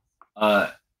hotel.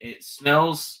 It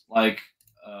smells like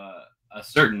a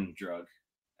certain drug.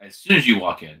 As soon as you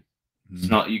walk in,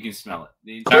 you can smell it.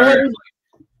 The entire,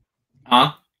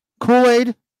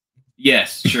 Kool-Aid?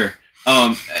 Yes, sure.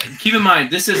 Keep in mind,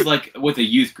 this is like with a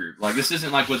youth group. Like this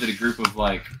isn't like with a group of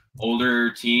like older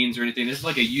teens or anything. This is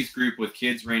like a youth group with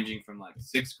kids ranging from like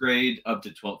 6th grade up to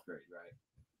 12th grade, right?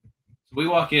 So we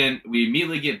walk in, we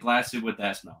immediately get blasted with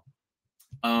that smell.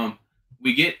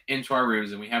 We get into our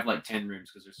rooms and we have like 10 rooms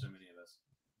because there's so many of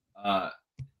us.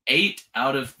 8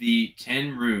 out of the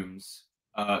 10 rooms,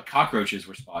 cockroaches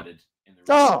were spotted in the room.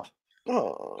 Oh,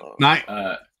 Oh. Night,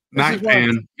 This is why-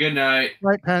 fan. Good night.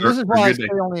 Right, Penn. Or- This is or why I good stay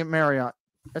day. only at Marriott.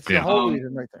 That's the Yeah. whole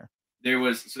reason right there. There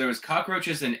was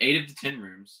cockroaches in 8 of the 10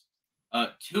 rooms.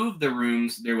 2 of the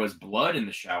rooms there was blood in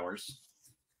the showers.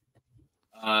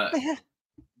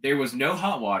 There was no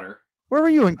hot water. Where were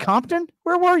you in Compton?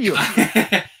 Where were you?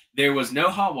 There was no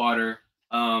hot water.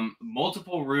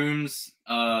 Multiple rooms.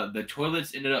 The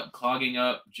toilets ended up clogging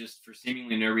up just for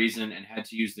seemingly no reason, and had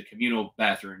to use the communal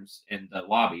bathrooms in the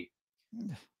lobby.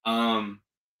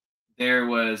 There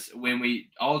was, when we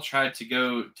all tried to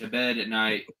go to bed at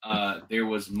night, there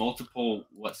was multiple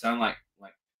what sound like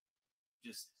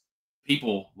just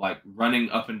people like running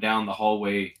up and down the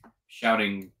hallway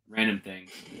shouting random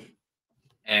things.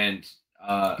 And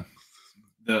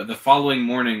the following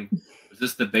morning, was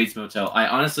this the Bates Motel? I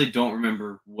honestly don't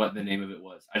remember what the name of it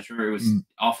was. I just remember it was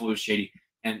awful, it was shady.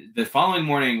 And the following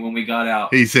morning when we got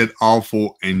out, He said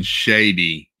awful and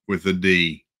shady with a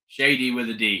D. shady with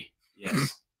a D.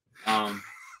 Yes.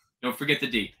 Don't forget the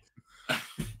D.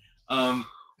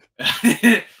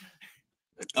 It's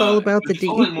all about the The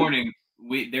following D. morning,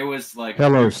 there was like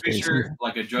Hello, I'm pretty Stacey. sure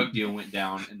like a drug deal went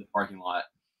down in the parking lot,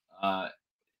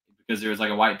 because there was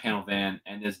like a white panel van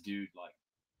and this dude like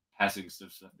passing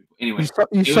stuff. Anyway,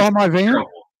 You it saw was my van? terrible.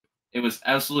 It was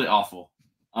absolutely awful.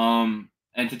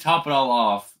 And to top it all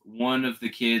off, one of the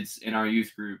kids in our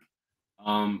youth group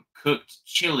cooked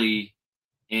chili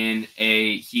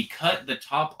he cut the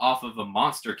top off of a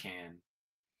Monster can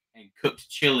and cooked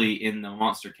chili in the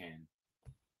Monster can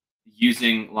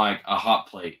using like a hot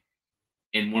plate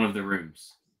in one of the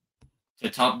rooms to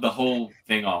top the whole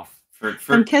thing off.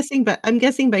 I'm guessing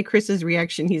by Chris's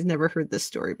reaction, he's never heard this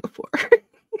story before.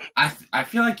 I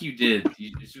feel like you did.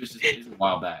 It was a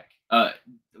while back.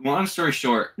 Long story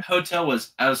short, hotel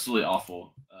was absolutely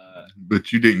awful.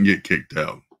 But you didn't get kicked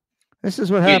out. This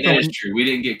is what Yeah, happens. that is true. We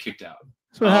didn't get kicked out.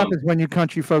 That's what happens when you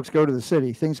country folks go to the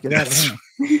city. Things get out of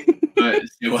hand. But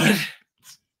say what?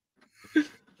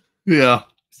 Yeah.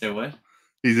 Say what?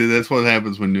 He said that's what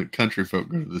happens when the country folk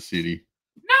go to the city.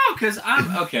 No, because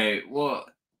I'm okay. Well,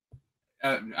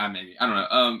 maybe I don't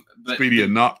know. But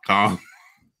Expedia.com.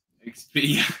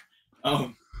 Expedia.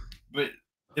 But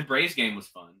the Braves game was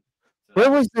fun. So,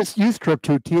 Where was this youth trip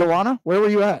to? Tijuana? Where were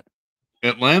you at?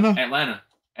 Atlanta? Atlanta?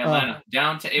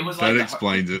 Down to it was That like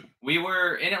explains it. we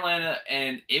were in Atlanta,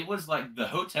 and it was like the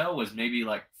hotel was maybe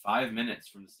like 5 minutes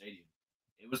from the stadium.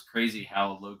 It was crazy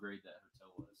how low grade that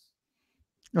hotel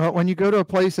was. When you go to a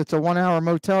place that's a 1 hour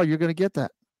motel, you're going to get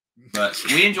that. But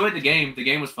we enjoyed the game. The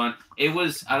game was fun. It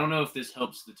was. I don't know if this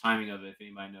helps the timing of it. If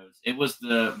anybody knows, it was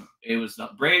the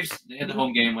Braves. They had the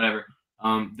home game. Whatever.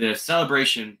 The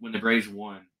celebration when the Braves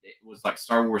won, it was like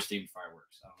Star Wars themed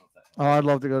fireworks. I don't know if that. Oh, I'd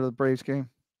love to go to the Braves game.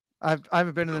 I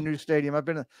haven't been to the new stadium. I've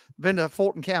been to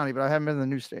Fulton County, but I haven't been to the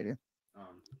new stadium.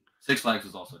 Six Flags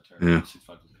was also terrible. Yeah. Six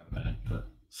Flags was kind of bad, but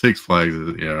Six Flags,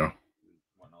 yeah. it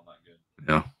wasn't all that good.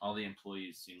 Yeah. All the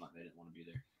employees seemed like they didn't want to be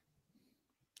there.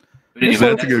 But anyway,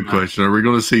 That's a good question. Are we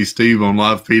going to see Steve on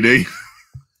Live PD?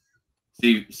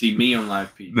 See me on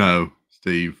Live PD. No,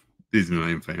 Steve.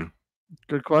 Disneyland fan.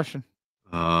 Good question.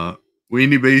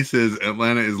 Weenie B says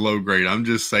Atlanta is low grade. I'm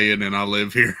just saying, and I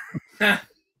live here. Yeah.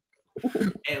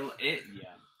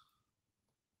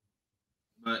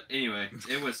 But anyway,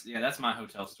 it was that's my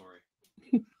hotel story.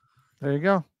 There you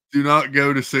go. Do not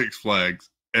go to Six Flags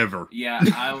ever. Yeah,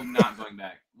 I'm not going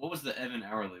back. What was the Evan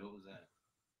Hourly? What was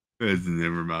that?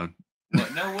 Never mind.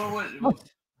 What? No, what?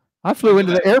 I flew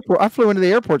into the airport. I flew into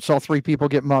the airport, saw 3 people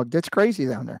get mugged. It's crazy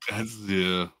down there. That's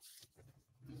yeah.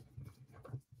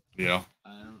 Yeah.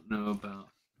 I don't know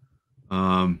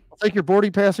about. Take your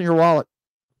boarding pass and your wallet.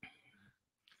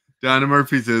 Dinah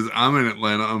Murphy says, I'm in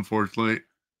Atlanta, unfortunately.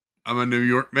 I'm a New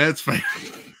York Mets fan.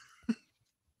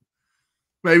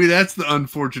 Maybe that's the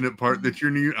unfortunate part that you're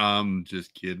new. I'm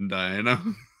just kidding, Diana.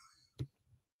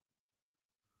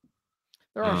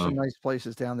 There are some nice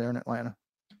places down there in Atlanta.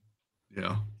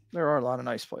 Yeah. There are a lot of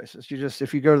nice places.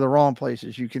 If you go to the wrong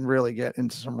places, you can really get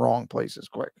into some wrong places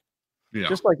quick. Yeah.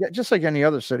 Just like any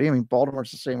other city. I mean,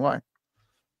 Baltimore's the same way.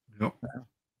 Yep.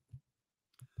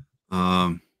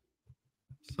 Yeah.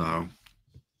 So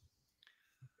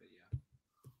But yeah,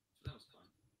 that was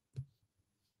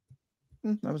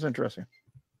fun. That was interesting.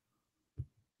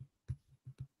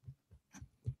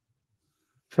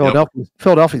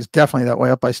 Philadelphia's definitely that way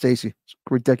up by Stacy. It's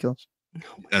ridiculous.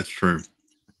 that's true.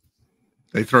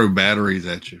 They throw batteries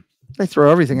at you. They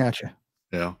throw everything at you.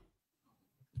 Yeah.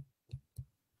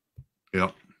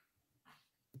 Yep.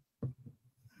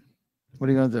 What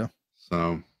are you gonna do?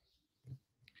 So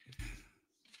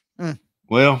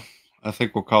well, I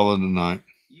think we'll call it a night.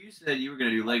 You You said you were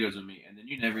gonna do Legos with me, and then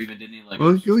you never even did any Legos.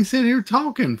 Well, we sat here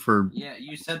talking for. Yeah,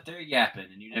 you sat there yapping,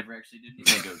 and you never actually did any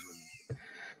Legos with me.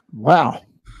 Wow.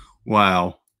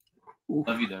 Wow.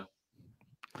 Love you though.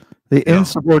 The Yeah.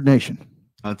 insubordination.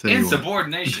 I'll tell you what.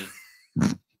 Insubordination.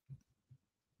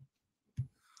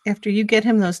 After you get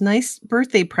him those nice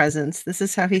birthday presents, this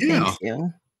is how he Yeah. thanks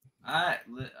you.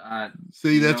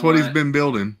 See, you that's know what he's what? been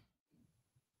building.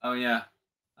 Oh yeah.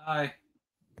 Hi.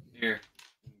 Here.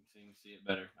 So you can see it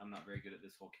better. I'm not very good at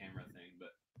this whole camera thing,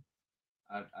 but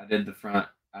I did the front.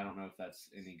 I don't know if that's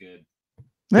any good.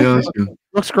 Yeah, that's good.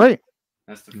 Looks great.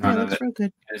 That's the Yeah, front of looks it. real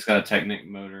good. It's got a Technic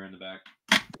motor in the back.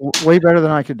 Way better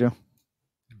than I could do.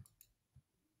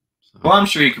 So, Well, I'm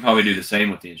sure you could probably do the same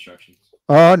with the instructions.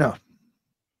 Oh no.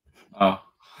 Oh.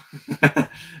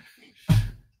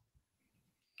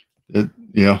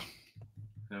 yeah.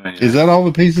 So anyway. Is that all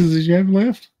the pieces that you have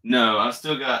left? No, I've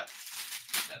still got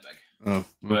that back. Oh,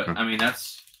 But okay. I mean, I'm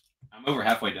over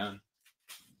halfway done.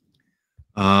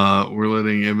 We're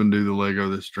letting Evan do the Lego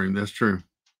this stream. That's true.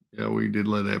 Yeah, we did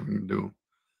let Evan do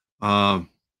them.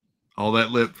 All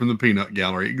that lip from the peanut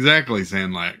gallery. Exactly,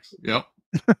 Sandlax. Yep.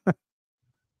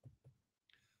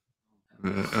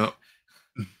 Yep.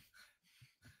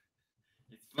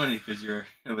 It's funny because you're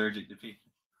allergic to peanuts.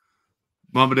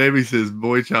 Mama Davy says,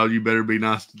 "Boy, child, you better be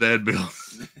nice to Dad, Bill."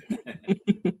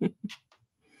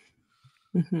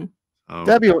 Mhm. Oh,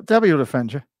 Debbie will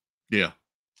defend you. yeah.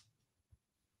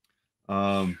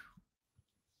 Yep.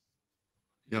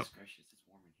 Goodness gracious, it's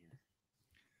warm in here.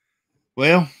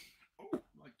 Well, I got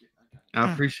it.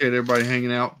 I appreciate everybody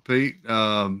hanging out, Pete.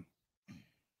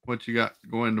 What you got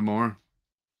going tomorrow?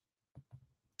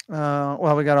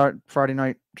 Well, we got our Friday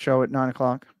night show at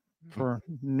 9:00 for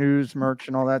news, merch,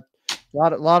 and all that. A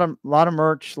lot of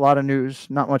merch, a lot of news.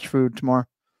 Not much food tomorrow,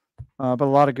 but a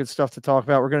lot of good stuff to talk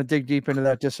about. We're going to dig deep into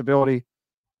that disability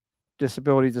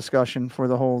discussion for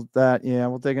the whole that. Yeah,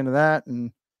 we'll dig into that,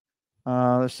 and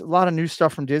there's a lot of new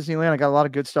stuff from Disneyland. I got a lot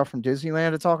of good stuff from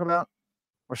Disneyland to talk about.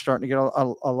 We're starting to get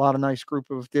a lot of nice group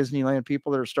of Disneyland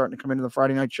people that are starting to come into the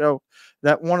Friday night show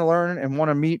that want to learn and want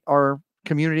to meet our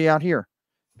community out here,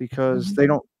 because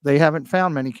they haven't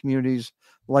found many communities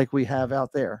like we have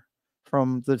out there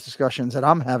from the discussions that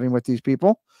I'm having with these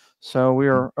people. So we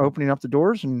are opening up the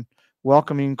doors and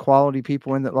welcoming quality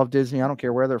people in that love Disney. I don't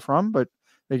care where they're from, but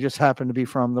they just happen to be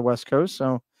from the West Coast.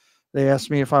 So they asked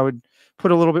me if I would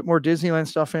put a little bit more Disneyland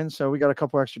stuff in. So we got a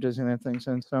couple extra Disneyland things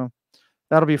in. So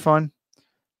that'll be fun.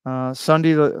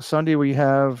 Sunday we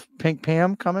have Pink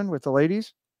Pam coming with the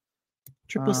ladies.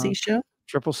 Triple C show.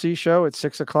 Triple C show at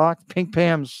 6:00. Pink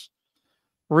Pam's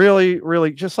really,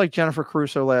 really just like Jennifer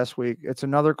Crusoe last week. It's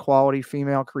another quality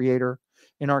female creator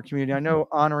in our community. I know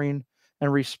honoring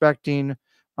and respecting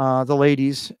the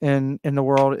ladies in the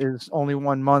world is only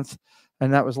 1 month,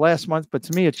 and that was last month. But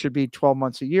to me, it should be 12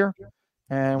 months a year.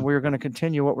 And we're going to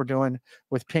continue what we're doing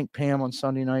with Pink Pam on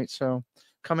Sunday night. So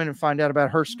come in and find out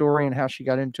about her story and how she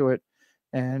got into it.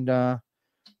 And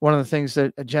one of the things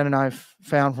that Jen and I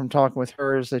found from talking with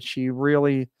her is that she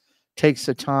really takes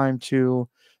the time to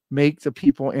make the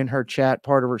people in her chat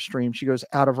part of her stream. She goes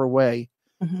out of her way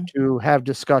to have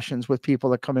discussions with people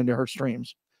that come into her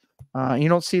streams. You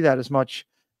don't see that as much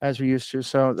as we used to.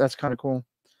 So that's kind of cool.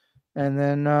 And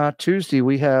then Tuesday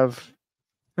we have,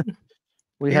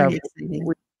 we have,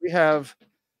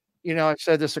 you know, I've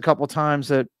said this a couple of times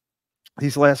that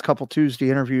these last couple Tuesday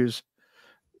interviews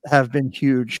have been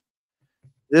huge.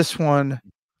 This one,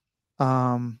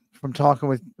 from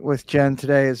talking with Jen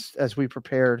today as we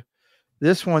prepared,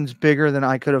 this one's bigger than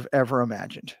I could have ever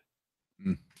imagined.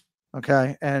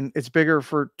 Okay. And it's bigger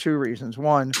for two reasons.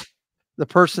 One, the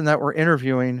person that we're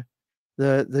interviewing,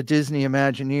 the Disney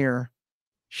Imagineer,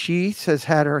 she has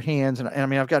had her hands, and I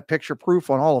mean, I've got picture proof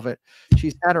on all of it.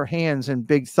 She's had her hands in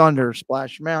Big Thunder,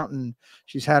 Splash Mountain.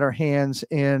 She's had her hands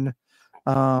in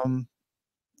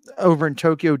over in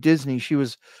Tokyo Disney. She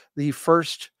was the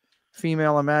first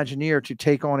female Imagineer to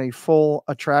take on a full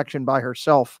attraction by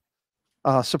herself,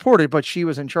 supported, but she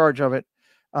was in charge of it.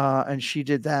 And she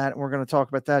did that. And we're going to talk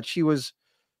about that. She was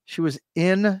the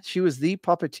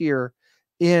puppeteer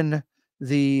in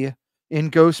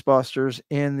Ghostbusters,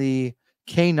 in the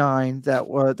K9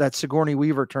 that Sigourney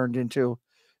Weaver turned into.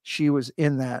 She was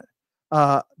in that.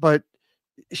 But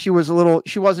she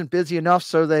wasn't busy enough.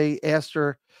 So they asked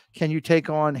her, can you take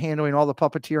on handling all the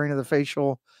puppeteering of the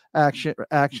facial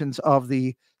actions of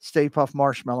the Stay Puft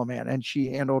Marshmallow Man? And she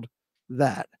handled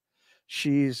that.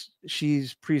 She's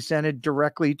presented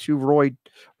directly to Roy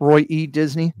E.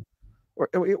 Disney.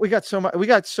 We got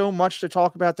so much to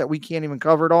talk about that we can't even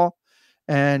cover it all.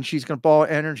 And she's going to ball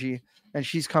energy, and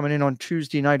she's coming in on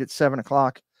Tuesday night at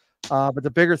 7:00. But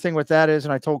the bigger thing with that is,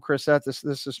 and I told Chris that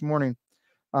this morning,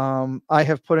 I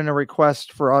have put in a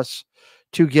request for us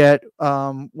to get,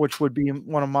 which would be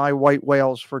one of my white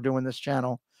whales for doing this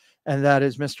channel, and that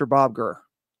is Mr. Bob Gurr.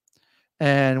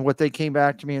 And what they came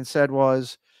back to me and said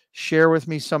was, share with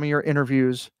me some of your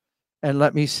interviews and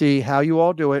let me see how you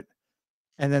all do it.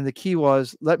 And then the key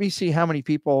was, let me see how many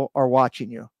people are watching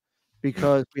you,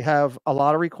 because we have a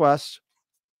lot of requests.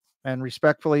 And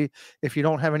respectfully, if you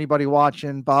don't have anybody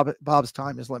watching, Bob's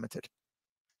time is limited.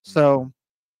 So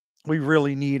we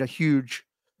really need a huge,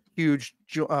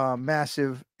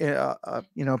 massive,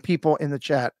 people in the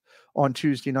chat on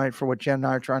Tuesday night for what Jen and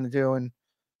I are trying to do. And,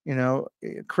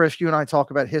 Chris, you and I talk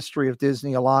about history of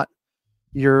Disney a lot.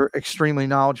 You're extremely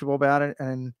knowledgeable about it.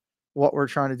 And what we're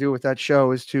trying to do with that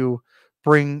show is to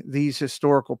bring these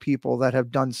historical people that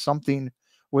have done something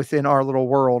within our little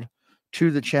world to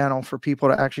the channel for people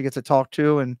to actually get to talk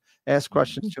to and ask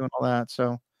questions to and all that.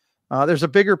 So there's a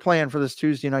bigger plan for this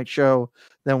Tuesday night show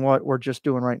than what we're just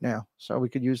doing right now. So we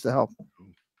could use the help.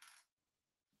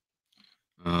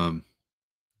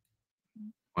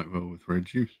 White whale with red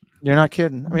juice. You're not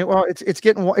kidding. I mean, well, it's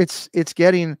getting,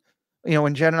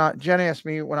 when Jen asked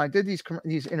me when I did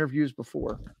these interviews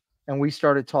before, and we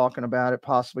started talking about it,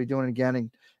 possibly doing it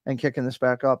again and kicking this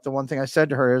back up. The one thing I said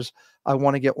to her is, I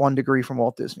want to get 1 degree from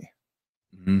Walt Disney.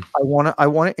 Mm-hmm. I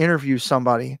want to interview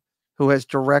somebody who has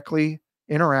directly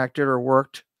interacted or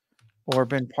worked or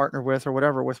been partnered with or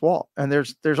whatever with Walt. And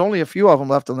there's only a few of them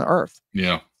left on the earth.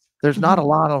 Yeah. There's not a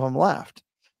lot of them left.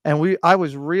 And I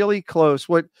was really close.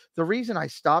 The reason I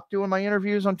stopped doing my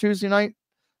interviews on Tuesday night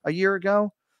a year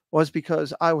ago was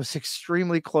because I was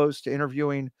extremely close to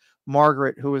interviewing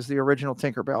Margaret, who was the original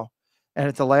Tinkerbell. And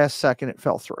at the last second, it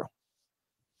fell through.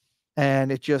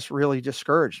 And it just really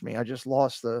discouraged me. I just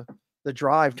lost the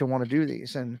drive to want to do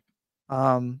these. And,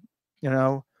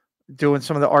 doing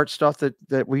some of the art stuff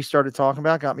that we started talking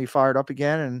about got me fired up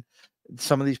again. And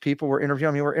some of these people were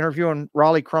interviewing. I mean, we're interviewing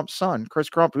Raleigh Crump's son, Chris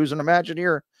Crump, who's an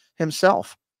Imagineer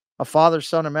himself, a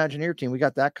father-son Imagineer team. We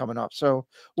got that coming up. So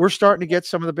we're starting to get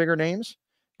some of the bigger names,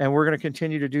 and we're going to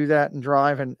continue to do that and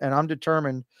drive. And I'm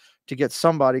determined to get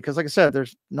somebody, because like I said,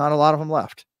 there's not a lot of them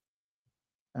left.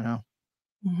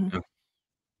 Mm-hmm.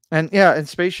 And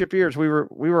Spaceship Ears, we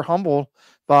were humbled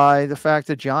by the fact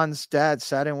that John's dad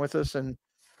sat in with us, and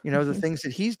the things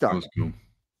that he's done. That was cool.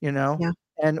 Yeah.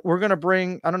 And we're going to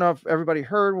bring, I don't know if everybody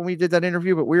heard when we did that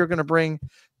interview, but we are going to bring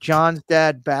John's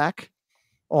dad back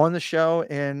on the show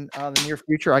in the near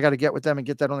future. I got to get with them and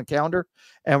get that on the calendar.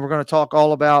 And we're going to talk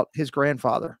all about his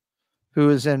grandfather, who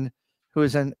is an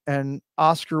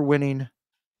Oscar winning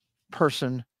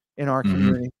person in our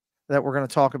community that we're going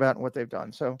to talk about and what they've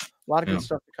done. So a lot of good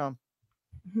stuff to come.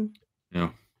 Mm-hmm. Yeah.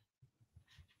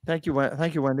 Thank you,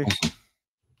 Wendy.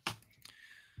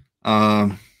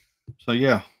 So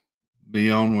yeah, be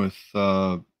on with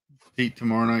Pete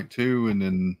tomorrow night too, and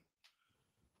then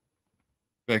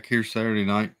back here Saturday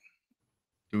night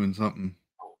doing something.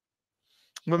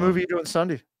 What movie are you doing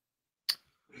Sunday?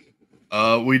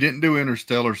 We didn't do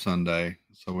Interstellar Sunday,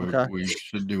 so Okay. we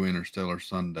should do Interstellar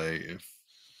Sunday if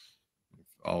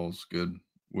all's good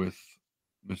with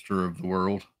Mr. of the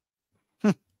World.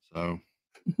 So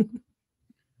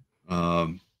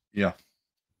yeah,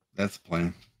 that's the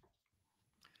plan.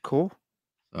 Cool.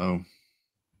 So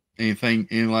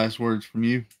any last words from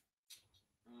you?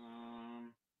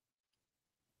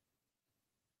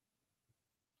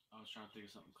 I was trying to think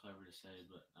of something clever to say,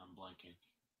 but I'm blanking.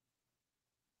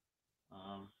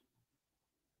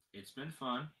 It's been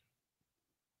fun,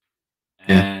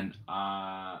 and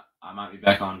I might be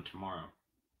back on tomorrow.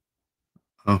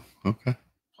 Oh, okay.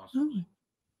 Possibly.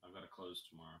 I've got to close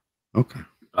tomorrow. Okay.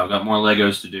 I've got more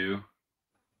Legos to do.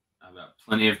 I've got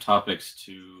plenty of topics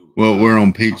to. Well, we're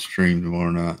on Pete's stream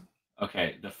tomorrow night.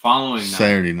 Okay, the following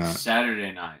Saturday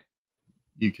night.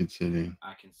 You can sit in.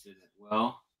 I can sit in.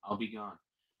 Well, I'll be gone.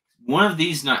 One of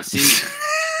these nights. See,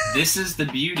 this is the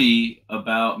beauty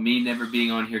about me never being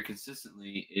on here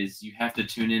consistently, is you have to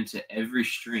tune into every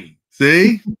stream.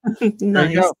 See?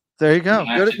 Nice. There you go.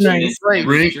 Good. Nice.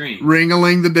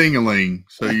 Ring-a-ling the ding-a-ling.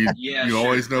 So you Yeah,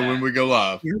 always know when we go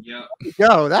live. Yeah.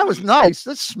 Go. That was nice.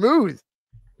 That's smooth.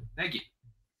 Thank you.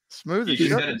 Smooth You as just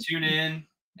shit. gotta tune in,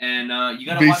 and you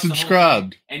gotta Be watch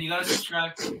subscribed. The whole thing, and you gotta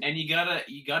subscribe, and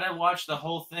you gotta watch the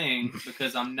whole thing,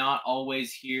 because I'm not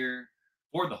always here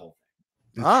for the whole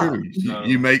thing. That's true. So-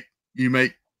 You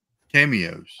make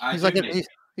cameos. He's like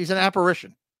he's an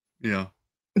apparition. Yeah.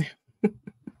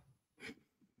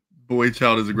 Boy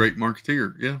Child is a great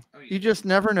marketeer. Yeah. You just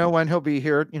never know when he'll be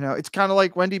here. It's kind of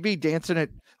like Wendy B dancing it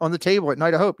on the table at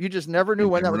Night of Hope. You just never knew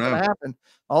when that was going to happen.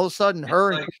 All of a sudden,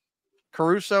 her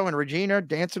Caruso and Regina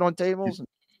dancing on tables. And,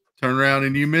 Turn around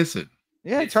and you miss it.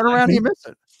 yeah, It's turn like- around and you miss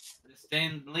it. The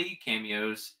Stan Lee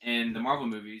cameos in the Marvel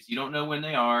movies, you don't know when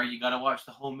they are. You got to watch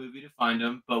the whole movie to find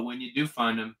them. But when you do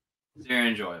find them, they're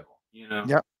enjoyable. You know.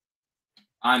 Yep.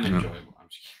 I'm Yeah. enjoyable. I'm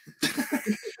just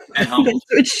kidding. And humble. That's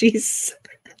what she's.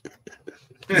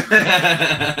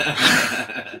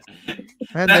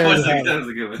 And that there was you have it.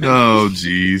 a good one. Oh,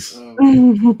 jeez.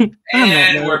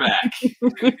 And we're back.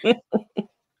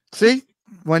 See,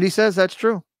 Wendy says that's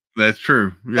true. That's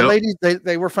true. The Yep. ladies,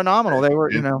 they were phenomenal. They were,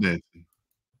 Yep.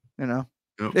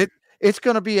 It, it's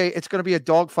going to be a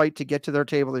dog fight to get to their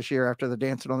table this year after the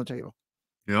dancing on the table.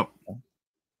 Yep.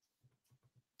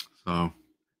 So,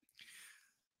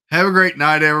 have a great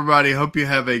night, everybody. Hope you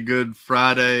have a good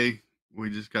Friday. We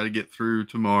just got to get through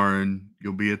tomorrow, and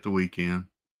you'll be at the weekend.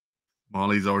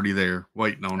 Molly's already there,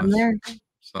 waiting on I'm us. there.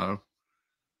 So,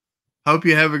 hope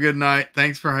you have a good night.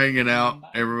 Thanks for hanging out,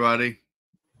 everybody.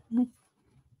 They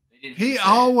didn't He hear me say it.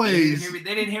 always- They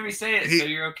didn't hear me say it, so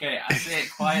you're okay. I say it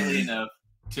quietly enough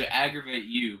to aggravate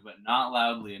you, but not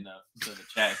loudly enough so the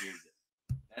chat hears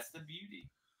it. That's the beauty.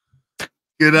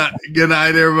 Good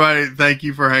night, everybody. Thank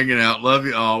you for hanging out. Love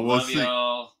you all. We'll Love see.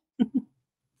 y'all.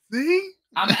 See?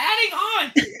 I'm adding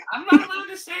on. I'm not allowed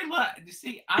to say what. You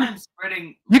see, I'm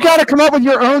spreading. You got to come up with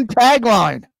your own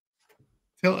tagline.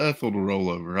 Tell Ethel to roll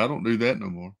over. I don't do that no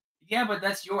more. Yeah, but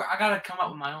that's your. I gotta come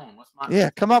up with my own. What's my? Yeah,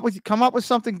 come up with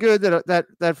something good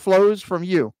that flows from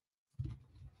you.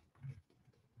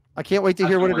 I can't wait to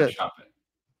hear what it is. Workshop it.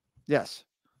 Yes,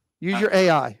 use your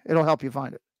AI; it'll help you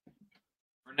find it.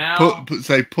 For now,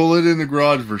 Say pull it in the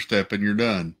garage for step, and you're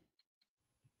done.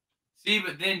 see,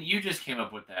 but then you just came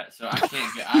up with that, so I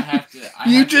can't get. I have to.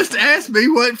 You just asked me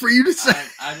what for you to say.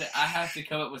 I have to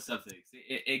come up with something. See,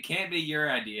 it can't be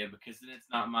your idea because then it's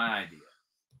not my idea.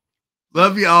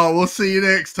 Love you all. We'll see you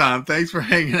next time. Thanks for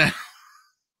hanging out.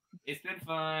 It's been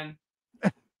fun.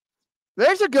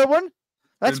 There's a good one.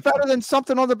 That's Good. better than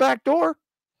something on the back door.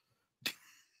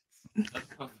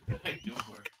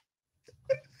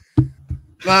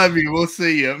 Love you. We'll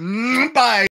see you. Bye.